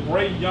 one of the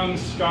bright young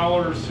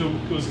scholars who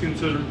was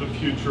considered the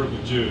future of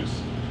the Jews.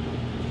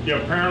 He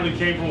apparently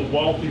came from a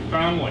wealthy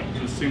family.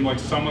 It seemed like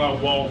some of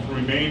that wealth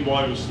remained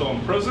while he was still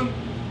in prison.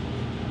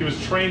 He was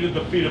trained at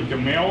the feet of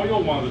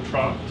Gamaliel, one of the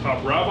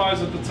top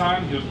rabbis at the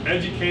time. He was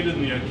educated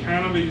in the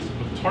academies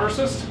of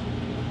Tarsus.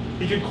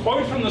 He could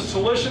quote from the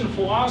Cilician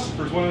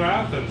philosophers, one in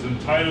Athens, in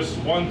Titus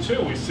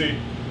 1:2. We see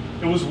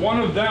it was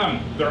one of them,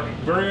 their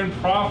very own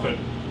prophet,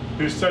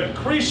 who said,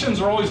 Cretians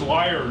are always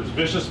liars,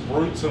 vicious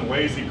brutes, and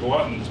lazy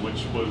gluttons,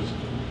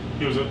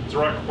 he was a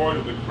direct quote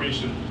of the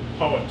Cretan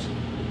poet,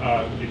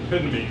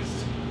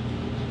 Epimenides.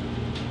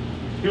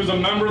 He was a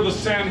member of the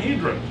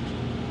Sanhedrin.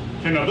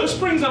 Okay, now this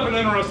brings up an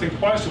interesting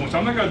question, which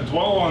I'm not going to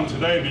dwell on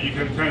today, but you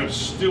can kind of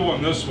stew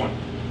on this one.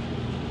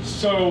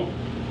 So,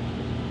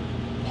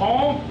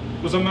 Paul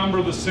was a member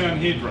of the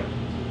Sanhedrin.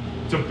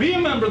 To be a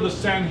member of the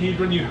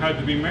Sanhedrin, you had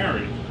to be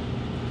married.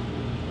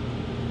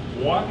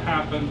 What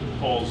happened to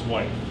Paul's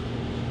wife?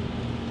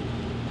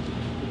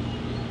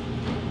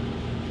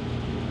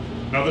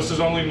 Now, this is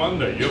only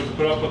Monday. You have to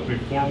put up with me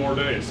 4 more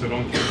days, so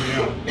don't kick me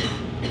out.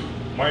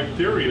 My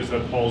theory is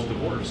that Paul's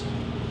divorced.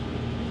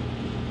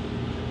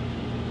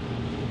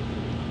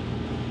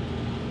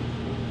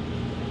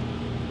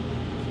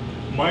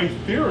 My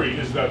theory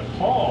is that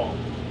Paul,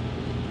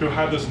 who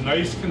had this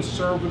nice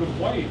conservative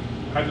wife,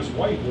 had his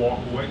wife walk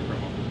away from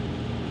him.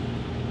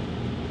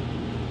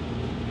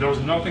 There was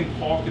nothing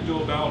Paul could do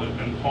about it,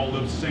 and Paul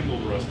lived single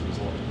the rest of his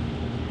life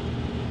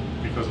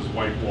because his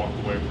wife walked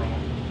away from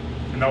him.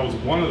 And that was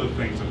one of the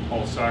things that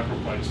Paul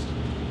sacrificed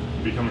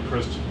to become a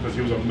Christian, because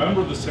he was a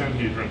member of the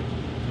Sanhedrin.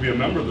 To be a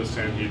member of the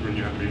Sanhedrin,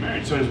 you had to be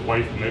married. So his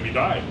wife maybe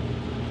died.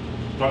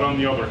 But on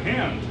the other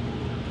hand,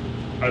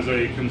 as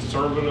a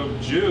conservative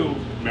Jew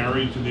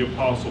married to the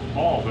Apostle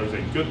Paul, there's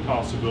a good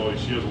possibility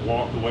she has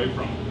walked away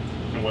from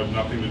him and had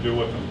nothing to do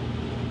with him.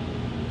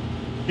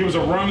 He was a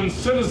Roman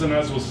citizen,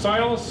 as was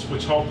Silas,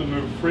 which helped him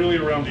move freely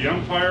around the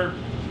empire.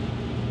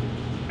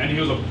 And he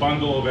was a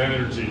bundle of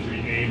energy to be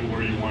aimed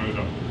where you wanted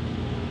him.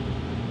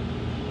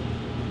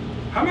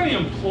 How many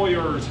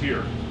employers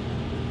here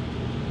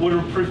would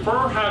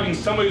prefer having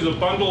somebody who's a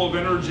bundle of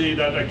energy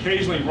that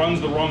occasionally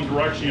runs the wrong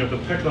direction, you have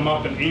to pick them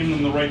up and aim them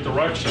in the right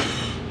direction,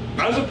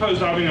 as opposed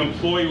to having an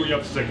employee where you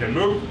have to say, okay,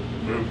 move,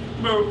 move,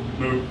 move,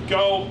 move,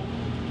 go?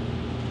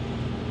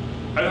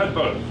 I've had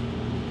both.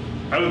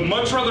 I would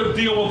much rather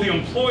deal with the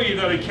employee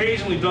that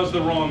occasionally does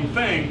the wrong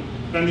thing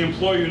than the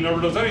employee who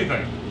never does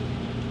anything.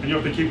 And you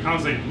have to keep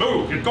constantly,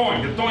 move, get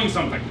doing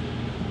something.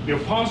 The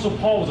Apostle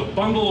Paul was a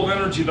bundle of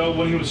energy, though.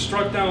 When he was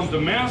struck down in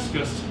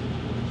Damascus,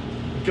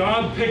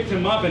 God picked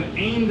him up and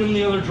aimed in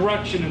the other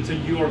direction and said,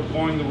 you are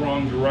going the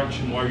wrong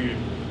direction. Why are you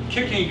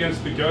kicking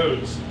against the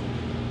goads?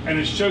 And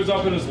it shows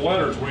up in his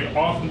letters where he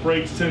often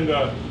breaks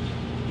into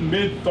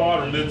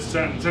mid-thought or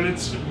mid-sentence. And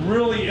it's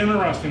really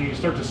interesting when you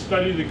start to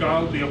study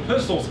the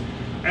epistles.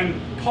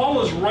 And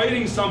Paul is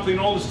writing something,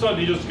 and all of a sudden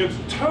he just gets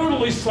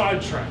totally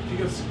sidetracked.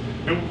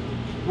 And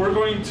we're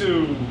going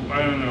to,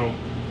 I don't know,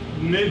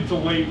 mid to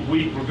late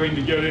week, we're going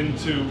to get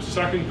into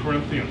 2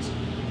 Corinthians,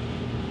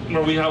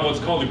 where we have what's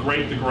called the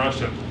Great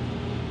Digression,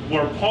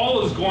 where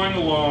Paul is going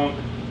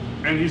along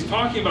and he's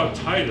talking about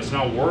Titus, and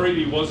how worried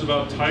he was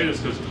about Titus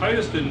because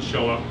Titus didn't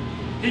show up.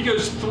 He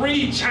goes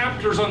 3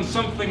 chapters on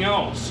something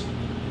else,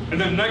 and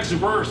then next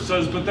verse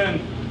says, but then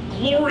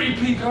glory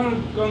be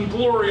on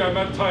glory, I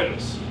met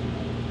Titus.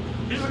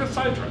 He just got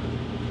sidetracked.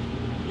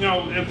 You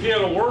know, if he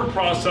had a word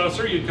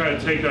processor, you'd kind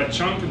of take that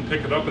chunk and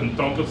pick it up and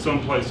dump it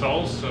someplace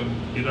else,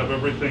 and you'd have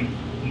everything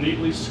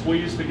neatly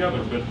squeezed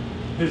together. But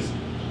his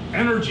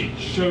energy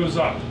shows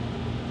up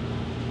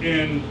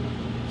in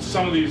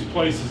some of these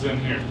places in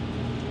here.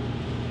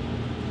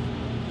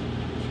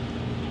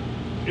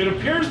 It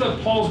appears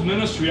that Paul's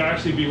ministry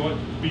actually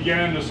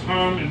began his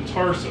home in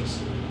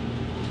Tarsus.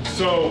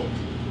 So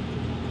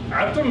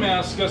at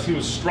Damascus, he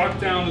was struck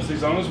down as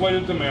he's on his way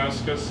to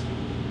Damascus.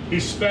 He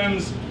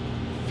spends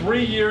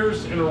 3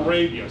 years in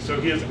Arabia, so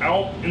he is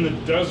out in the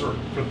desert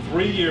for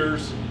 3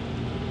 years.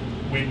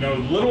 We know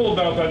little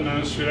about that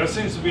ministry. That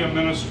seems to be a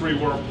ministry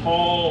where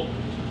Paul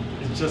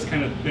is just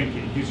kind of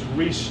thinking. He's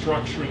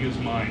restructuring his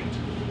mind.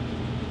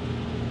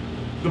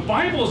 The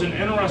Bible is an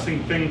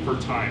interesting thing for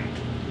time.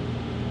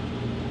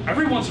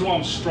 Every once in a while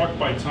I'm struck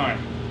by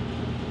time.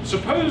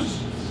 Suppose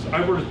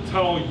I were to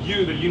tell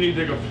you that you need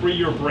to take a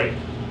 3-year break.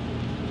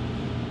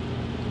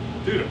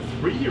 Dude, a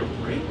 3-year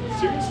break?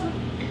 Seriously?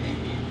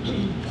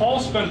 Paul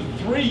spent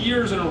 3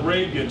 years in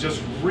Arabia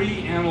just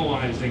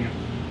reanalyzing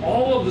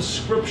all of the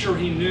scripture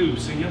he knew,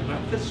 saying, yeah,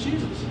 that fits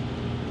Jesus.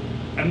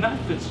 And that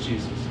fits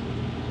Jesus.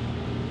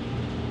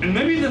 And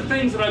maybe the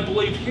things that I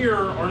believe here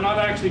are not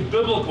actually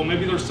biblical.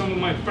 Maybe there's some of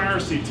my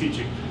Pharisee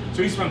teaching.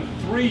 So he spent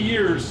 3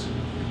 years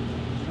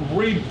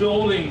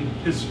rebuilding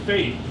his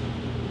faith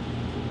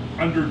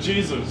under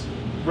Jesus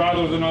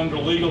rather than under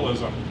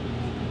legalism.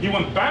 He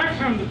went back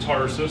home to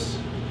Tarsus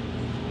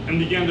and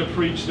began to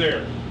preach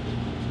there.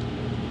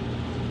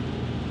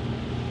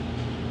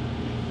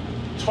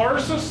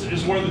 Tarsus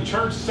is where the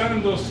church sent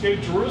him to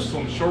escape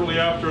Jerusalem shortly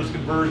after his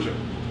conversion.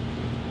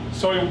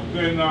 So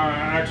in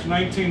Acts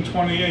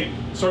 19:28,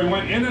 so he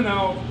went in and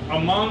out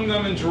among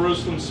them in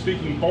Jerusalem,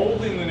 speaking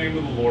boldly in the name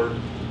of the Lord.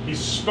 He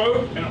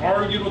spoke and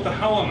argued with the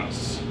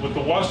Hellenists, with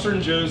the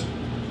Western Jews,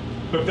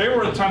 but they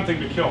were attempting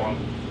to kill him.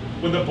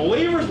 When the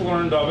believers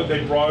learned of it,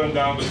 they brought him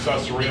down to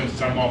Caesarea and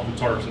sent him off to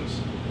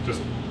Tarsus.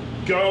 Just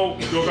go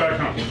back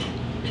home.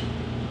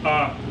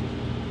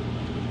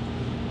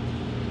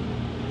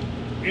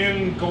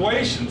 In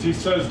Galatians, he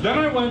says, "Then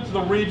I went to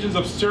the regions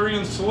of Syria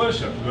and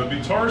Cilicia," that would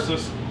be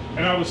Tarsus,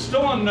 "and I was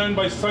still unknown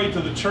by sight to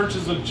the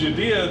churches of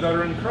Judea that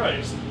are in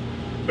Christ.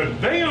 But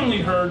they only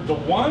heard the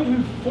one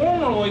who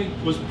formerly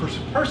was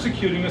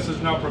persecuting us is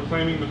now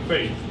proclaiming the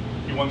faith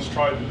he once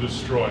tried to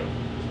destroy."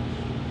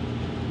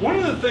 One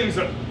of the things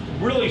that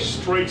really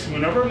strikes me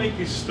whenever I make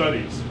these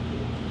studies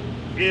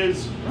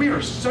is we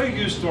are so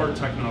used to our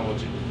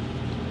technology.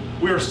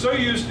 We are so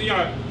used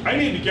to, I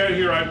need to get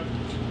here.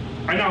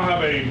 I now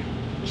have a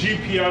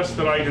GPS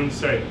that I can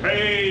say,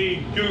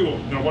 "Hey Google,"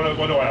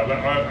 what do I have?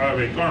 I have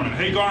a Garmin.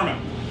 "Hey Garmin,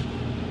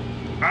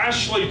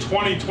 Ashley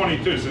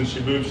 2022," since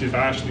she moved, she's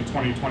Ashley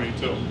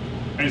 2022.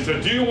 And he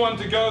said, "Do you want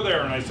to go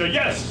there?" And I said,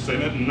 "Yes,"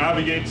 and it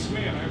navigates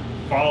me, and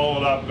I follow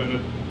it up, and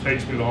it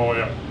takes me the whole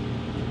way up.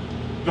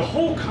 The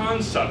whole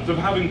concept of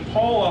having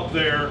Paul up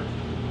there,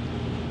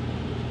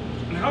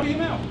 and how do you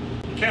know?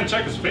 You can't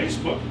check his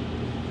Facebook.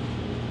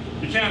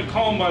 You can't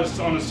call him on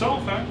his cell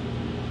phone.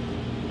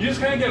 You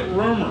just kind of get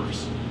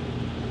rumors.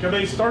 And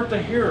they start to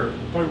hear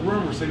it by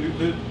rumors.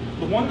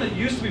 The one that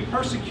used to be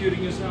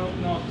persecuting is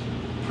now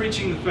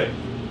preaching the faith.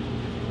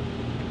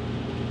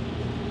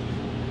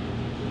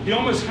 He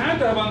almost had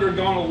to have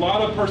undergone a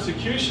lot of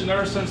persecution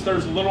there, since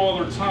there's little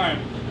other time.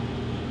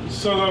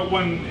 So that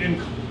when in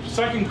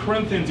 2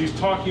 Corinthians he's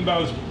talking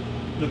about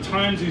the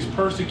times he's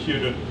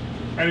persecuted,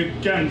 and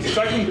again,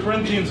 2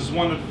 Corinthians is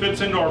one that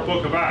fits into our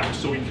book of Acts,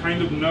 so we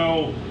kind of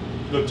know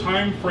the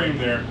time frame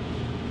there.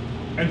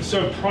 And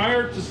so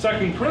prior to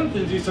 2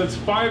 Corinthians, he says,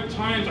 5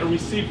 times I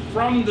received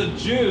from the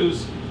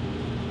Jews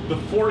the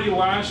 40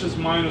 lashes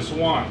minus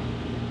 1.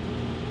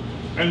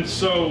 And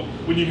so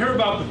when you hear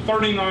about the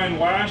 39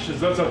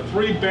 lashes, that's a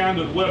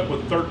 3-banded whip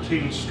with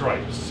 13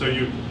 stripes. So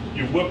you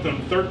whip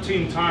them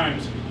 13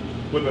 times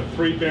with a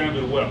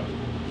 3-banded whip.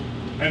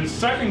 And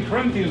 2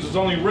 Corinthians was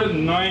only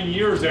written 9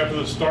 years after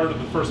the start of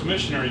the first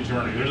missionary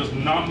journey. There's just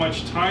not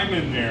much time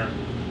in there.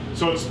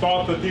 So it's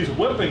thought that these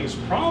whippings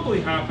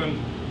probably happened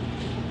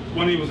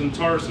when he was in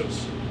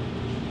Tarsus.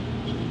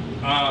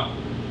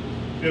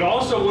 It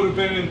also would have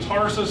been in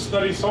Tarsus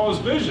that he saw his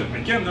vision.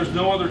 Again, there's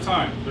no other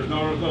time. There's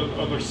no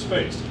other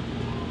space.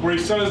 Where he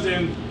says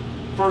in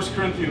 1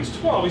 Corinthians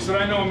 12, he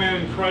said, "I know a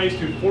man in Christ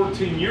who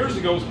 14 years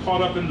ago was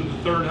caught up into the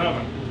third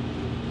heaven."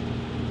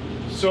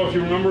 So if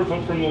you remember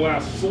from the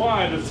last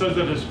slide, it says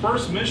that his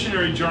first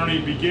missionary journey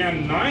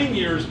began 9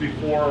 years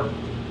before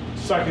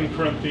 2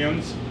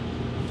 Corinthians.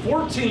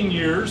 14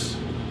 years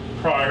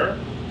prior,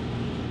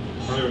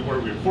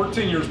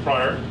 14 years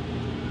prior,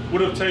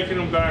 would have taken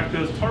him back to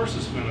his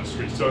Tarsus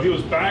ministry. So he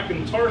was back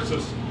in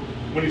Tarsus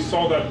when he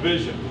saw that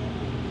vision.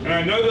 And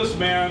I know this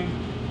man,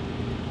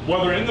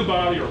 whether in the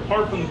body or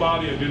apart from the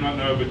body, I do not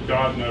know, but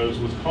God knows,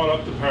 was caught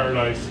up to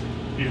paradise.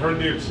 He heard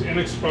the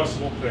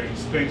inexpressible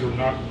things are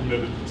not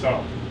permitted to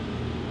tell.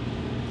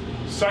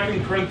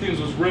 2 Corinthians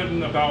was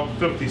written about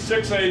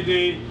 56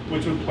 AD,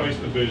 which would place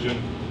the vision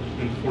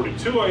in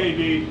 42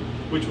 AD,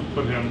 which would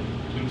put him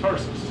in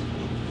Tarsus.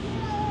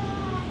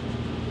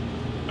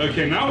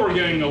 Okay, now we're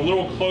getting a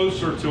little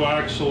closer to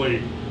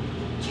actually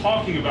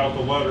talking about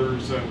the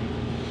letters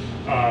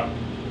and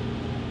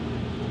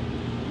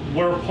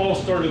where Paul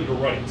started to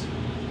write.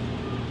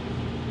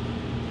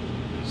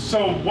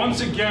 So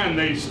once again,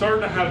 they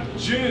started to have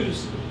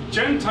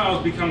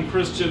Gentiles become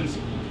Christians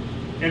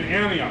in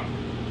Antioch.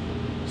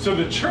 So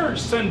the church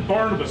sent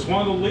Barnabas,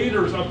 one of the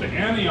leaders, up to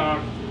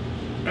Antioch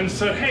and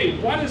said, "Hey,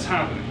 what is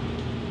happening?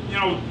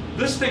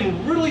 This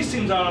thing really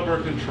seems out of our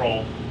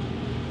control."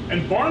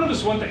 And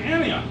Barnabas went to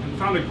Antioch and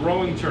found a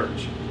growing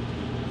church.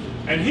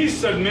 And he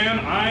said, "Man,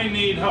 I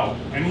need help."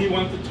 And he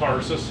went to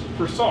Tarsus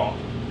for Saul.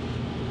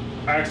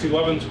 Acts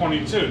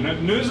 11:22. Now,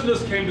 news of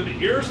this came to the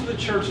ears of the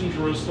church in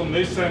Jerusalem.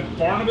 They sent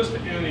Barnabas to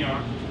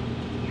Antioch.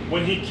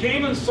 When he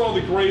came and saw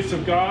the grace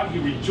of God, he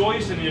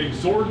rejoiced, and he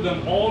exhorted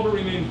them all to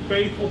remain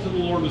faithful to the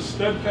Lord with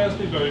steadfast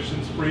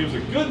devotions, for he was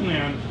a good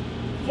man,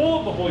 full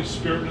of the Holy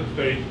Spirit and of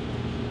faith,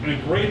 and a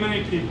great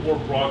many people were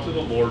brought to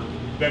the Lord.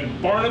 Then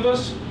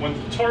Barnabas went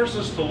to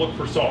Tarsus to look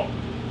for Saul.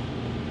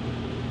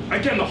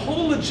 Again, the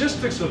whole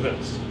logistics of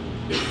this.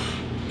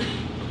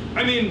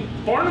 I mean,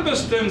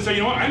 Barnabas didn't say,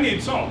 I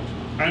need Saul.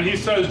 And he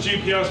says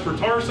GPS for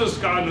Tarsus,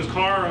 got in his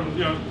car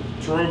and,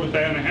 drove a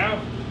day and a half.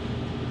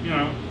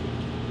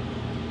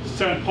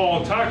 Sent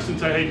Paul a text and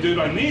said, "Hey, dude,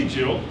 I need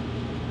you."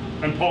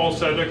 And Paul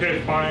said, "Okay,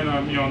 fine,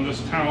 I'm in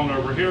this town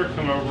over here,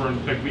 come over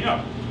and pick me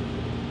up."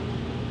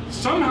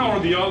 Somehow or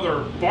the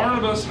other,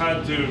 Barnabas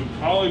had to,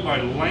 probably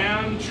by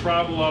land,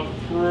 travel up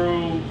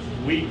through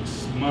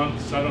weeks,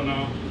 months, I don't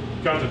know.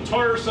 Got to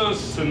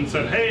Tarsus and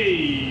said,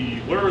 "Hey,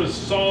 where is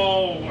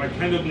Saul? I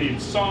kind of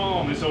need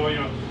Saul." And they said,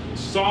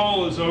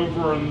 Saul is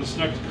over in this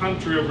next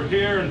country over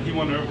here, and he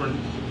went over and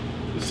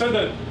said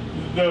that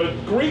the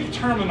Greek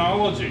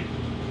terminology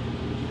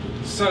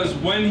says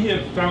when he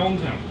had found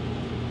him,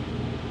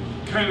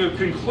 kind of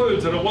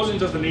concludes that it wasn't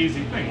just an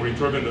easy thing where he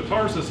drove into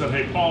Tarsus and said,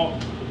 hey, Paul,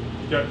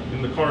 get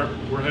in the cart,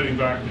 we're heading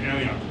back to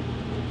Antioch.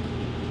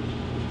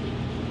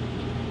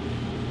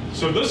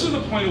 So this is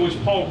the point at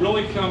which Paul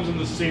really comes in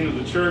the scene of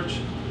the church.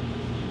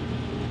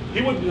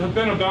 He would have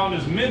been about in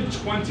his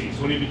mid-20s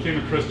when he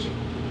became a Christian.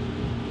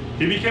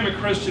 He became a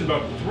Christian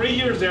about 3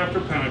 years after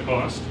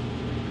Pentecost.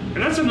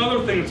 And that's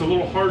another thing that's a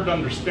little hard to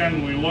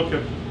understand when we look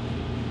at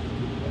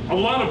a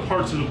lot of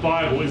parts of the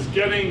Bible, is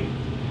getting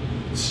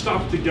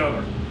stuff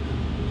together.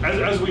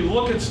 As we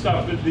look at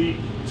stuff at the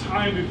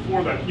time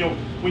before that, you know,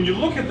 when you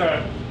look at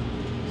that,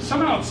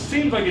 somehow it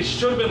seems like it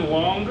should have been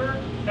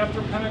longer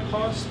after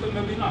Pentecost, but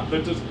maybe not.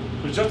 There's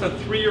just a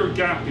 3-year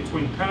gap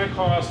between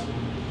Pentecost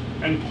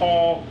and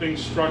Paul being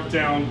struck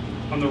down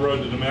on the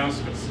road to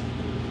Damascus.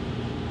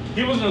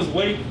 He was in his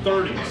late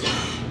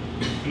 30s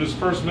in his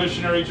first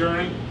missionary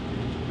journey.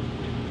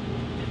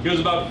 He was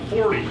about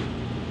 40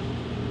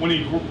 when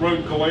he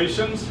wrote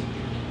Galatians.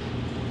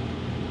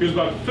 He was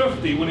about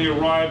 50 when he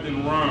arrived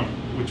in Rome,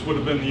 which would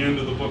have been the end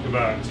of the book of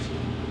Acts.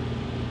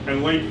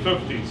 And late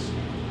 50s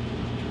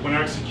when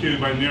executed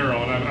by Nero.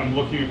 And I'm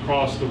looking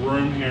across the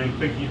room here and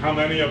thinking, how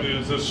many of you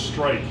is this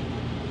strike?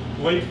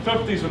 Late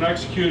 50s when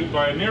executed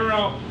by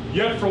Nero.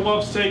 Yet for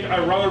love's sake,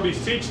 I rather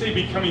beseech thee,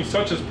 becoming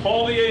such as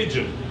Paul the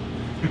aged,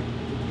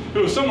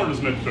 who was somewhere in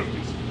his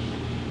mid-50s,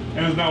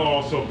 and is now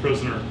also a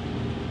prisoner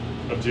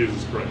of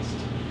Jesus Christ.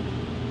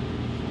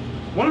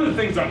 One of the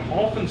things I'm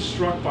often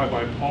struck by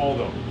Paul,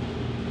 though,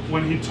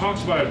 when he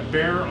talks about I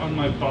bear on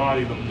my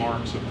body the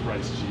marks of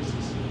Christ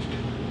Jesus.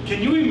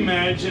 Can you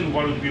imagine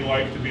what it would be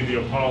like to be the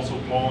Apostle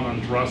Paul and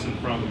undress in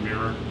front of the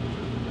mirror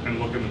and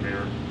look in the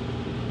mirror?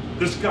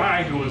 This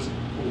guy who was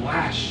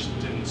lashed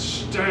and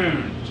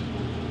stoned,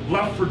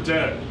 left for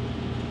dead.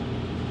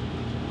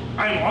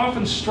 I am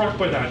often struck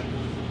by that.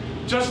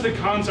 Just the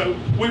concept.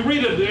 We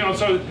read it, you know,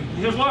 so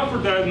he was left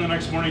for dead, and the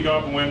next morning he got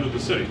up and went into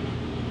the city.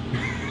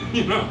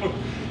 You know,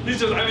 he's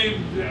just, I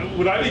mean,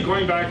 would I be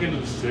going back into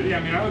the city? I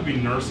mean, I would be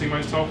nursing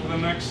myself for the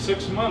next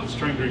 6 months,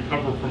 trying to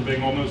recover from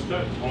being almost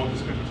dead. All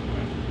just going to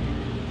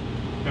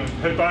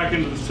head back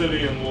into the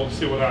city, and we'll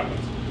see what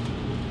happens.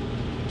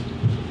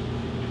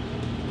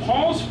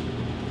 Paul's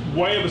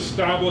way of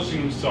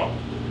establishing himself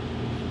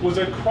was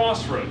at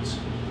crossroads.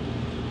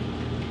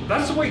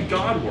 That's the way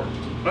God worked.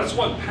 That's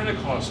what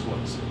Pentecost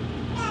was.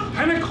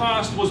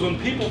 Pentecost was when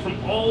people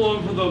from all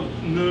over the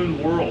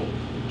known world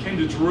came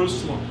to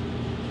Jerusalem,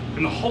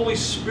 and the Holy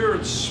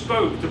Spirit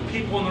spoke to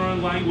people in their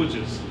own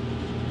languages.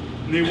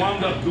 And they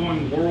wound up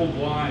going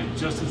worldwide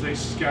just as they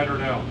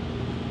scattered out.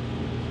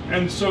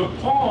 And so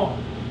Paul,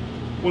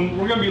 when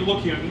we're going to be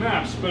looking at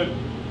maps, but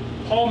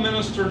Paul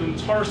ministered in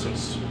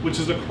Tarsus, which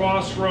is a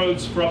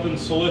crossroads for up in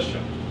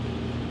Cilicia.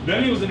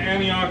 Then he was in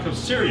Antioch of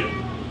Syria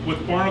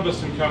with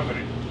Barnabas and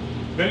company.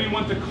 Then he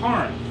went to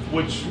Corinth,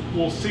 which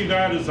we'll see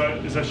that as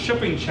a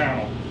shipping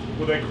channel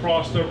where they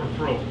crossed over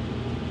through.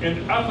 And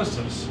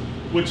Ephesus,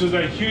 which is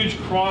a huge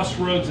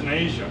crossroads in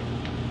Asia.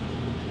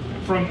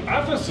 From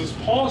Ephesus,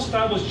 Paul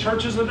established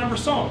churches that never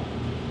saw him,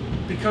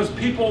 because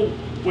people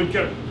would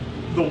get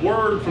the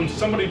word from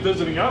somebody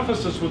visiting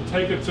Ephesus, would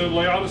take it to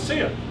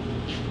Laodicea.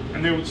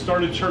 And they would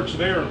start a church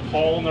there, and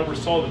Paul never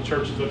saw the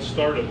churches that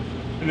started.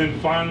 And then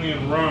finally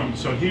in Rome.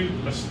 So he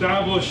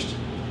established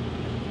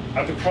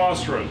at the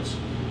crossroads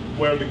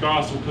where the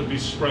gospel could be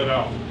spread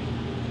out.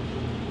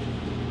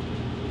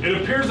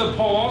 It appears that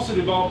Paul also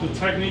developed a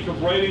technique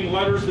of writing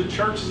letters to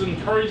churches,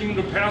 encouraging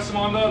them to pass them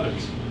on to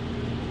others.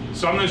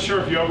 So I'm not sure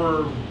if you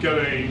ever get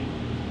a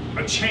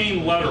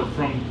chain letter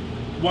from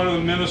one of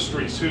the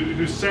ministries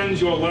who sends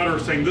you a letter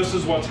saying this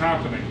is what's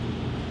happening.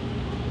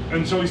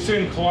 And so we see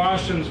in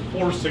Colossians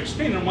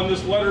 4:16, and when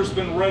this letter's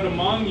been read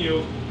among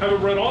you, have it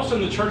read also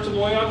in the church of the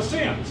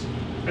Laodiceans.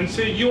 And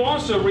see, you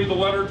also read the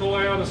letter to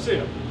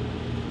Laodicea.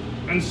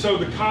 And so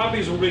the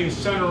copies were being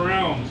sent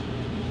around,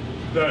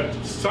 that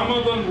some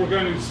of them we're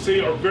going to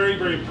see are very,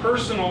 very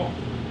personal,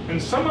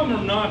 and some of them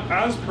are not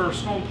as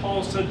personal.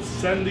 Paul said,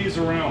 send these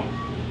around.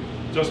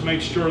 Just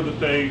make sure that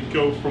they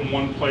go from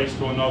one place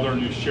to another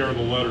and you share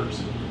the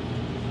letters.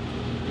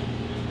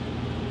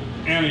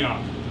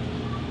 Antioch.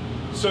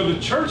 So the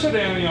church at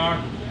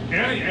Antioch,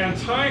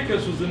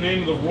 Antiochus was the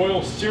name of the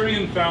royal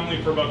Syrian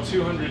family for about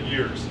 200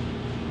 years.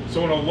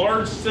 So when a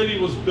large city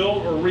was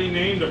built or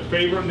renamed, a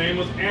favorite name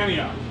was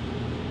Antioch.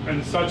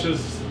 And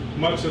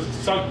much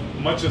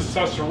as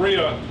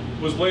Caesarea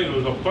was later.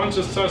 There's a bunch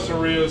of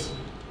Caesareas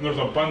and there's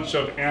a bunch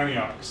of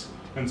Antiochs.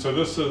 And so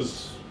this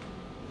is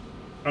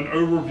an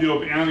overview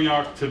of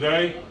Antioch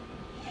today.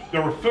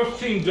 There were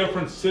 15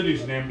 different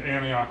cities named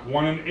Antioch.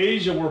 One in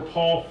Asia where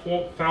Paul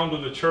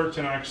founded the church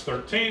in Acts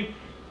 13.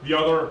 The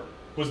other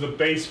was the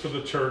base for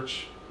the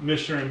church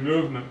missionary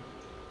movement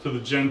to the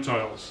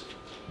Gentiles.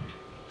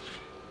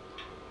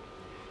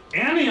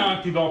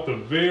 Antioch developed a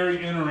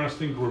very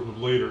interesting group of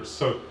leaders.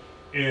 So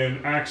in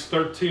Acts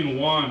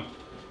 13:1,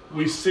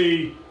 we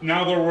see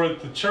now there were at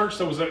the church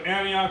that was at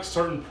Antioch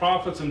certain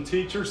prophets and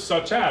teachers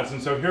such as,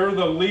 and so here are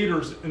the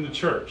leaders in the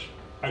church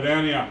at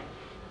Antioch.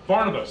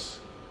 Barnabas,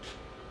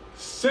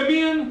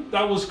 Simeon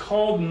that was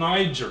called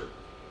Niger,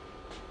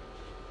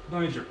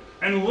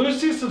 and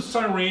Lucius of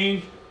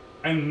Cyrene,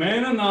 and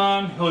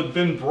Mananan, who had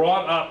been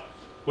brought up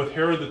with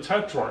Herod the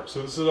Tetrarch.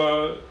 So this is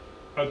a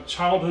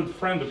childhood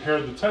friend of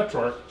Herod the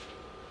Tetrarch,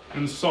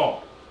 and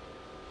Saul.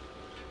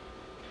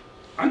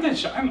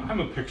 I'm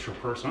a picture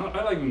person.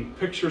 I like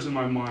pictures in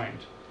my mind.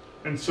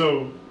 And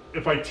so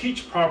if I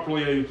teach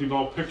properly, I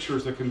develop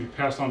pictures that can be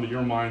passed on to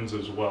your minds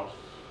as well.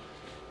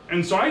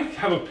 And so I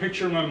have a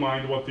picture in my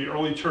mind of what the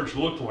early church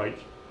looked like.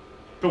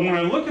 But when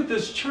I look at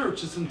this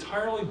church, it's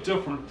entirely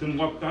different than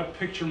what that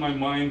picture in my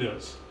mind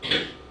is.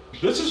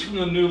 This is from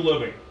the New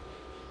Living.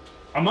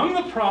 Among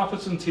the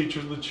prophets and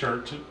teachers of the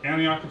church at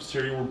Antioch of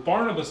Syria were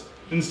Barnabas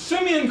and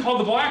Simeon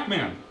called the Black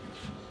Man.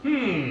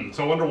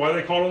 So I wonder why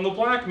they called him the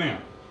Black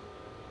Man.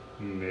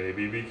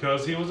 Maybe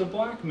because he was a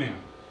black man.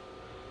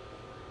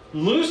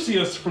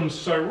 Lucius from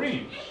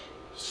Cyrene.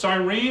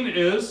 Cyrene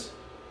is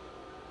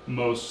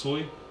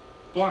mostly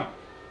black.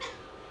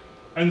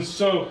 And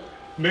so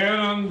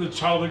Manon, the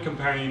childhood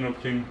companion of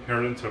King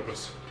Herod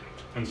Antipas,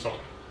 and Saul.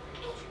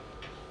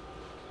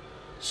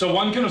 So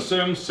one can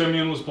assume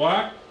Simeon was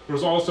black. There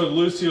was also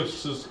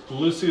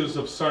Lucius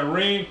of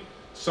Cyrene.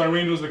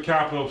 Cyrene was the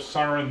capital of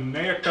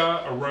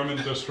Cyrenaica, a Roman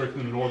district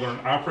in northern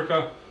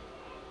Africa.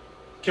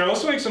 Okay,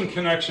 let's make some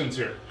connections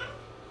here.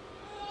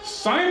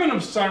 Simon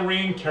of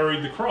Cyrene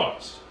carried the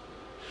cross.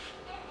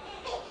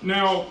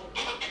 Now,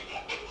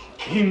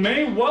 he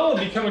may well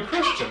have become a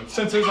Christian,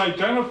 since he's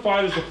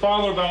identified as the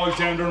father of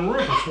Alexander and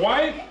Rufus.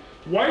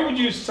 Why would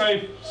you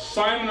say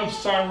Simon of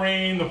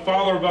Cyrene, the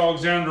father of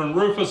Alexander and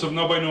Rufus, if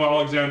nobody knew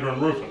Alexander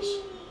and Rufus?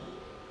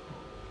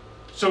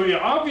 So he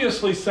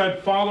obviously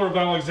said father of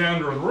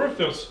Alexander and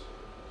Rufus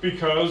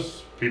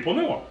because people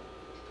knew him.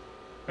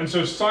 And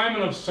so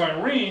Simon of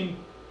Cyrene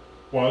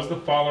was the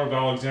father of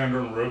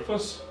Alexander and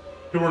Rufus,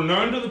 who were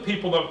known to the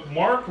people that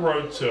Mark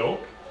wrote to.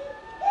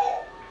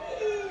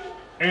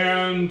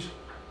 And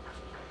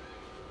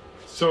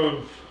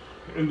so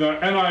in the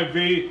NIV,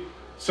 it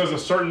says a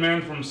certain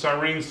man from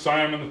Cyrene,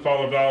 Simon, the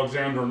father of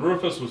Alexander and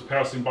Rufus, was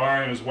passing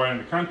by on his way in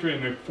the country,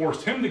 and they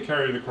forced him to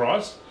carry the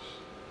cross.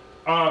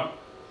 I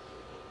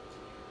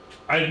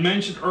had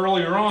mentioned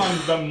earlier on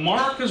that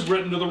Mark is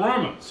written to the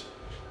Romans.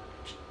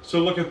 So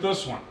look at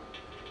this one.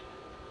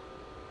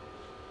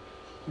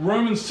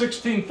 Romans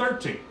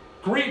 16:13.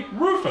 Greet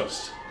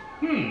Rufus.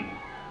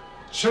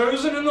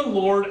 Chosen in the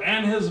Lord,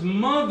 and his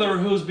mother,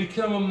 who has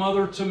become a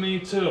mother to me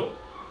too.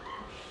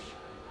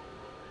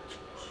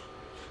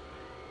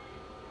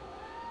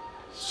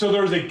 So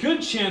there's a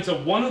good chance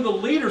that one of the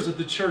leaders of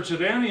the church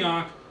at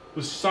Antioch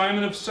was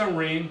Simon of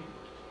Cyrene,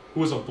 who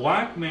was a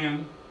black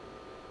man.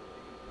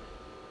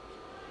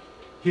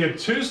 He had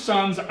two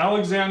sons,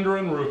 Alexander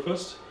and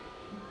Rufus.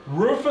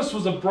 Rufus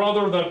was a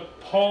brother that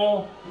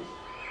Paul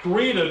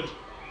greeted.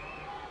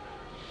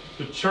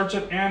 The church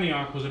at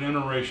Antioch was an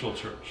interracial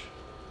church.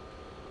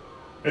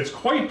 It's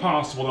quite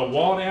possible that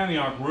while at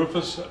Antioch,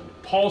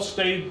 Paul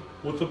stayed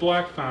with the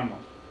black family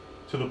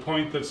to the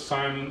point that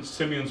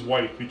Simeon's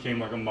wife became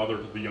like a mother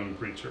to the young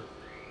preacher.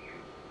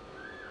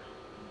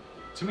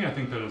 To me, I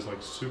think that is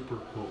like super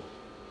cool.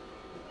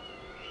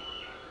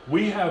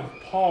 We have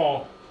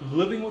Paul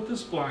living with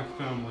this black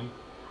family.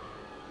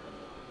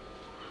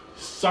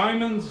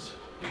 Simeon's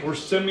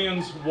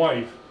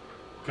wife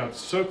got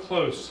so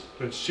close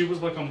that she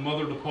was like a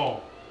mother to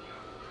Paul,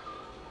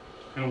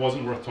 and it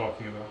wasn't worth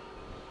talking about.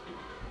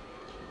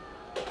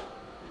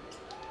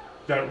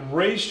 That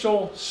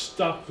racial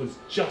stuff was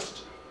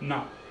just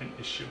not an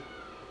issue.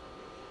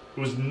 It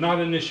was not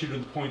an issue to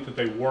the point that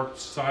they worked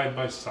side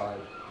by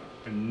side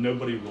and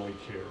nobody really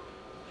cared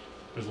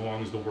as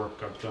long as the work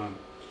got done.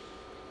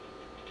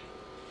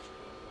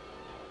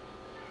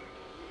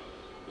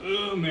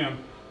 Oh man.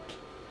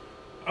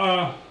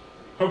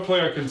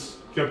 Hopefully I can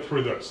get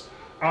through this.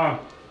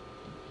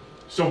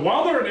 So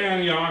while they're at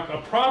Antioch,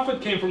 a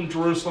prophet came from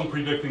Jerusalem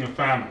predicting a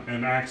famine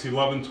in Acts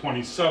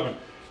 11:27.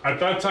 At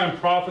that time,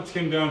 prophets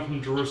came down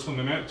from Jerusalem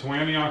to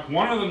Antioch.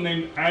 One of them,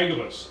 named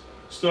Agabus,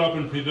 stood up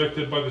and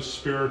predicted by the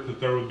Spirit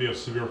that there would be a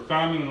severe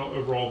famine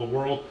over all the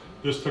world.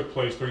 This took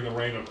place during the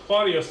reign of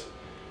Claudius.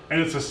 And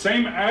it's the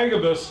same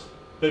Agabus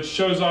that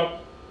shows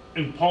up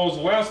in Paul's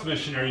last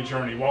missionary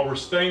journey. While we're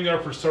staying there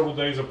for several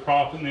days, a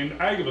prophet named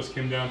Agabus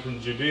came down from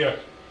Judea.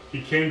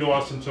 He came to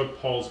us and took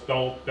Paul's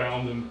belt,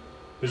 bound in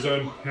his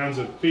own hands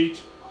and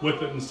feet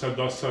with it, and said,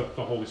 "Thus saith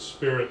the Holy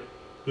Spirit,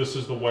 this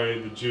is the way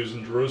the Jews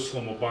in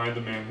Jerusalem will bind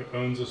the man who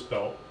owns this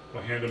belt,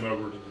 will hand him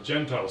over to the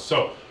Gentiles."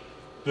 So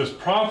this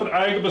prophet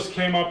Agabus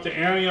came up to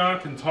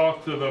Antioch and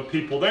talked to the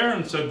people there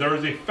and said, there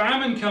is a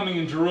famine coming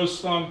in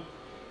Jerusalem.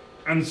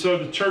 And so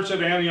the church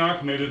at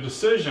Antioch made a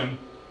decision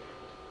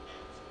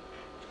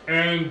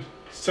and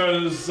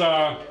says,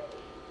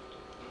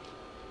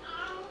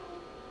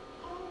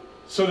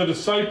 so the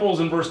disciples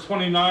in verse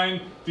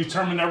 29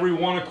 determined every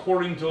one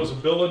according to his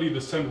ability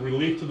to send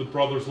relief to the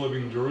brothers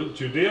living in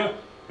Judea,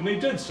 and they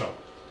did so.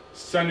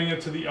 sending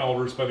it to the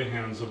elders by the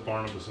hands of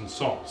Barnabas and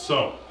Saul.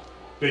 So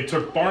they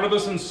took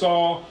Barnabas and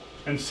Saul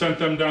and sent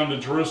them down to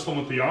Jerusalem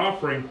with the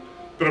offering.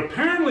 But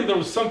apparently there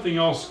was something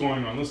else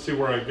going on. Let's see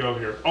where I go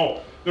here.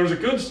 Oh, there was a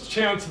good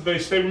chance that they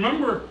stayed.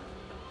 Remember,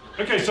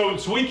 okay, so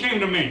we came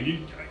to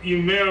Maine.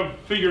 You may have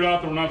figured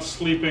out that we're not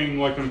sleeping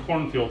like in a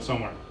cornfield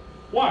somewhere.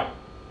 Why?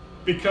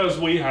 Because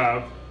we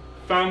have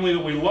family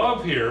that we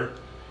love here,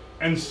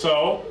 and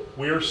so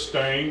we're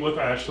staying with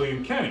Ashley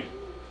and Kenny.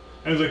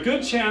 And there's a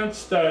good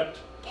chance that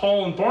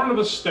Paul and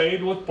Barnabas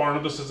stayed with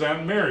Barnabas'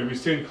 Aunt Mary. We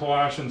see in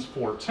Colossians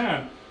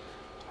 4:10.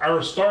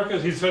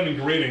 Aristarchus, he's sending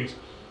greetings.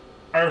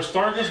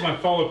 Aristarchus, my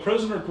fellow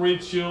prisoner,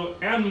 greets you,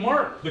 and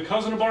Mark, the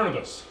cousin of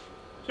Barnabas.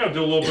 You gotta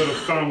do a little bit of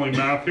family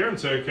math here and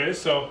say, okay,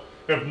 so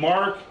if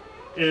Mark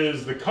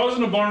is the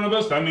cousin of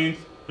Barnabas, that means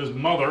his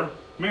mother,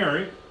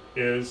 Mary,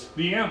 is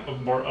the aunt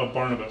of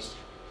Barnabas.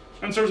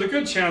 And so there's a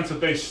good chance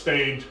that they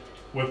stayed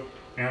with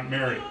Aunt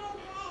Mary.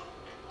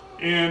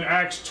 In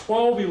Acts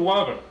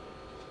 12:11,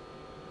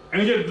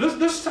 and again,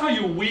 this is how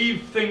you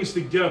weave things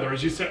together.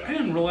 As you say, I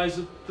didn't realize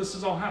that this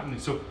is all happening.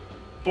 So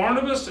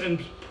Barnabas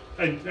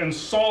and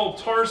Saul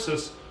of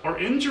Tarsus are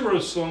in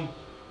Jerusalem.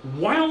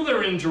 While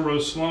they're in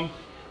Jerusalem,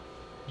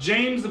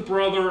 James, the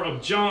brother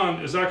of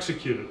John, is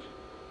executed.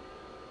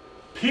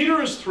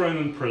 Peter is thrown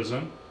in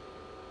prison.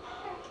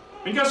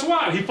 And guess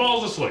what? He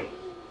falls asleep.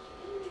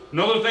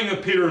 Another thing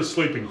that Peter is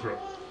sleeping through.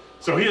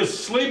 So he is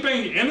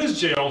sleeping in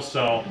his jail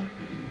cell.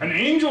 An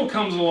angel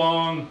comes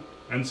along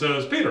and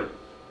says, Peter,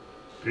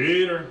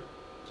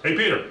 hey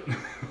Peter.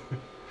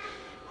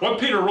 What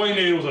Peter really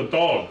needed was a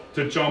dog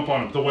to jump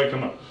on him, to wake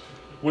him up.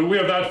 We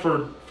have that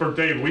for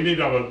David. We need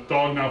to have a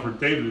dog now for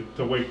David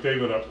to wake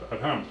David up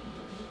at home.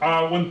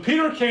 When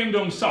Peter came to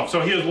himself,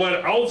 so he is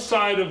led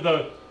outside of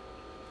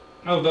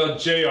the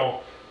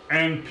jail,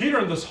 and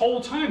Peter this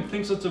whole time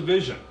thinks it's a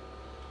vision.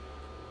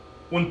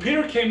 When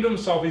Peter came to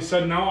himself, he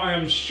said, now I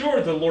am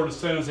sure the Lord has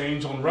sent his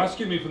angel and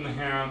rescued me from the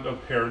hand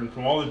of Herod and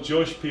from all the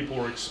Jewish people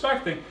were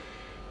expecting.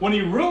 When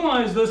he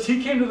realized this,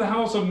 he came to the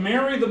house of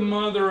Mary, the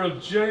mother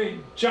of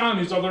John,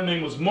 whose other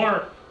name was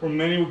Mark, where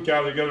many would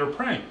gather together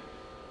praying.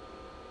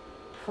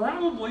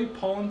 Probably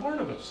Paul and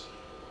Barnabas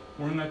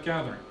were in that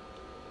gathering,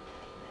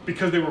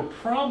 because they were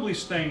probably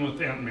staying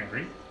with Aunt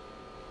Mary,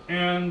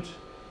 and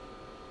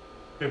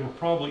they were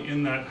probably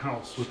in that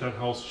house with that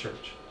house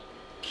church.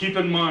 Keep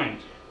in mind,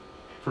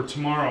 for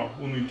tomorrow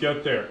when we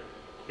get there,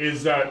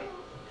 is that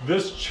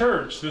this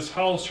church, this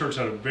house church,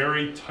 had a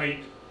very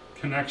tight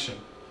connection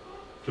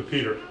to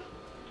Peter.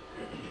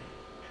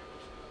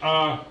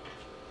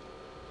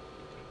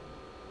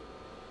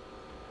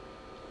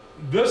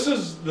 This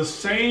is the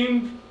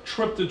same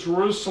trip to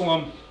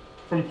Jerusalem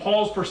from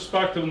Paul's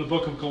perspective in the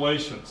book of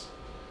Galatians.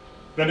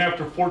 Then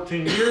after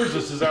 14 years,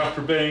 this is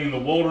after being in the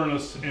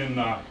wilderness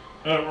in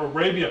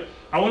Arabia.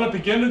 I went up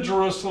again to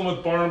Jerusalem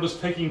with Barnabas,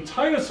 taking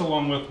Titus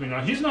along with me.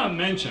 Now, he's not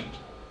mentioned.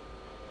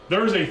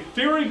 There is a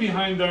theory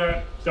behind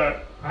that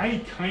that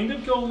I kind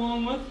of go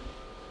along with,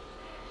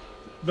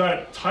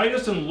 that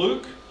Titus and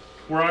Luke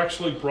were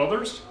actually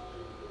brothers.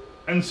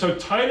 And so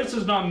Titus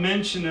is not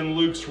mentioned in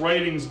Luke's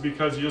writings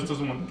because he just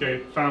doesn't want to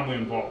get family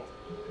involved.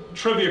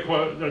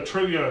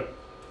 Trivia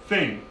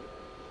thing,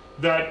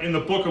 that in the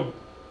book of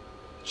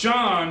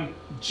John,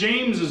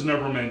 James is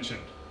never mentioned.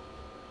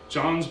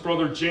 John's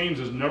brother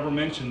James is never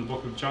mentioned in the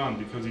book of John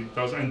because he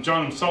does, and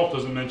John himself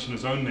doesn't mention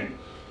his own name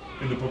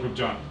in the book of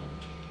John.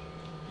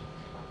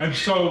 And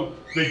so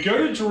they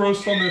go to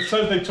Jerusalem, and it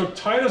says they took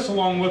Titus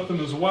along with them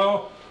as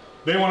well.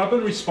 They went up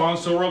in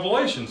response to a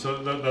revelation. So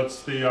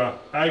that's the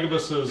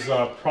Agabus's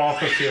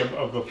prophecy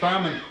of the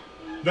famine.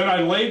 Then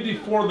I laid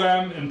before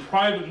them in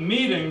private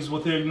meetings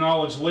with the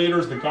acknowledged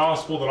leaders the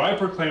gospel that I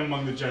proclaim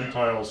among the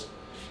Gentiles.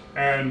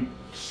 And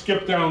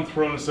skip down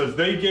through, and it says,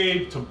 they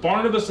gave to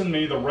Barnabas and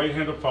me the right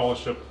hand of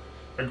fellowship,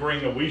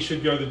 agreeing that we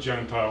should go to the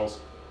Gentiles,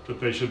 that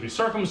they should be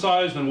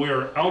circumcised, and we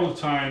are out of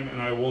time, and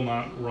I will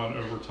not run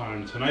over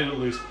time tonight at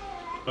least.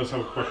 Let's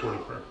have a quick word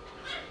of prayer.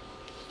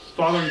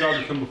 Father and God,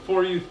 we come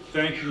before you,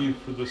 thanking you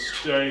for this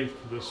day,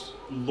 for this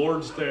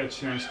Lord's Day, a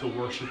chance to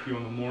worship you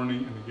in the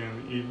morning and again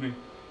in the evening.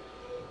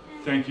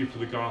 Thank you for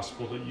the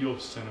gospel that you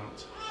have sent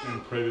out,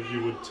 and pray that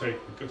you would take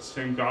the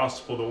same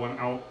gospel that went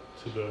out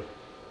to the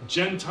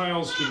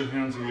Gentiles through the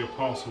hands of the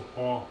Apostle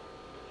Paul,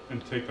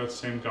 and take that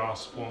same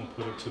gospel and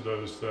put it to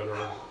those that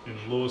are in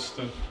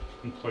Lewiston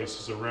and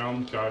places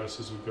around. Guide us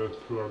as we go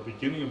through our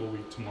beginning of a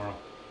week tomorrow,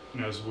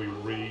 and as we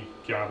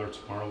regather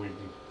tomorrow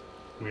evening.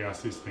 We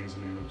ask these things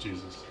in the name of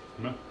Jesus.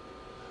 Amen.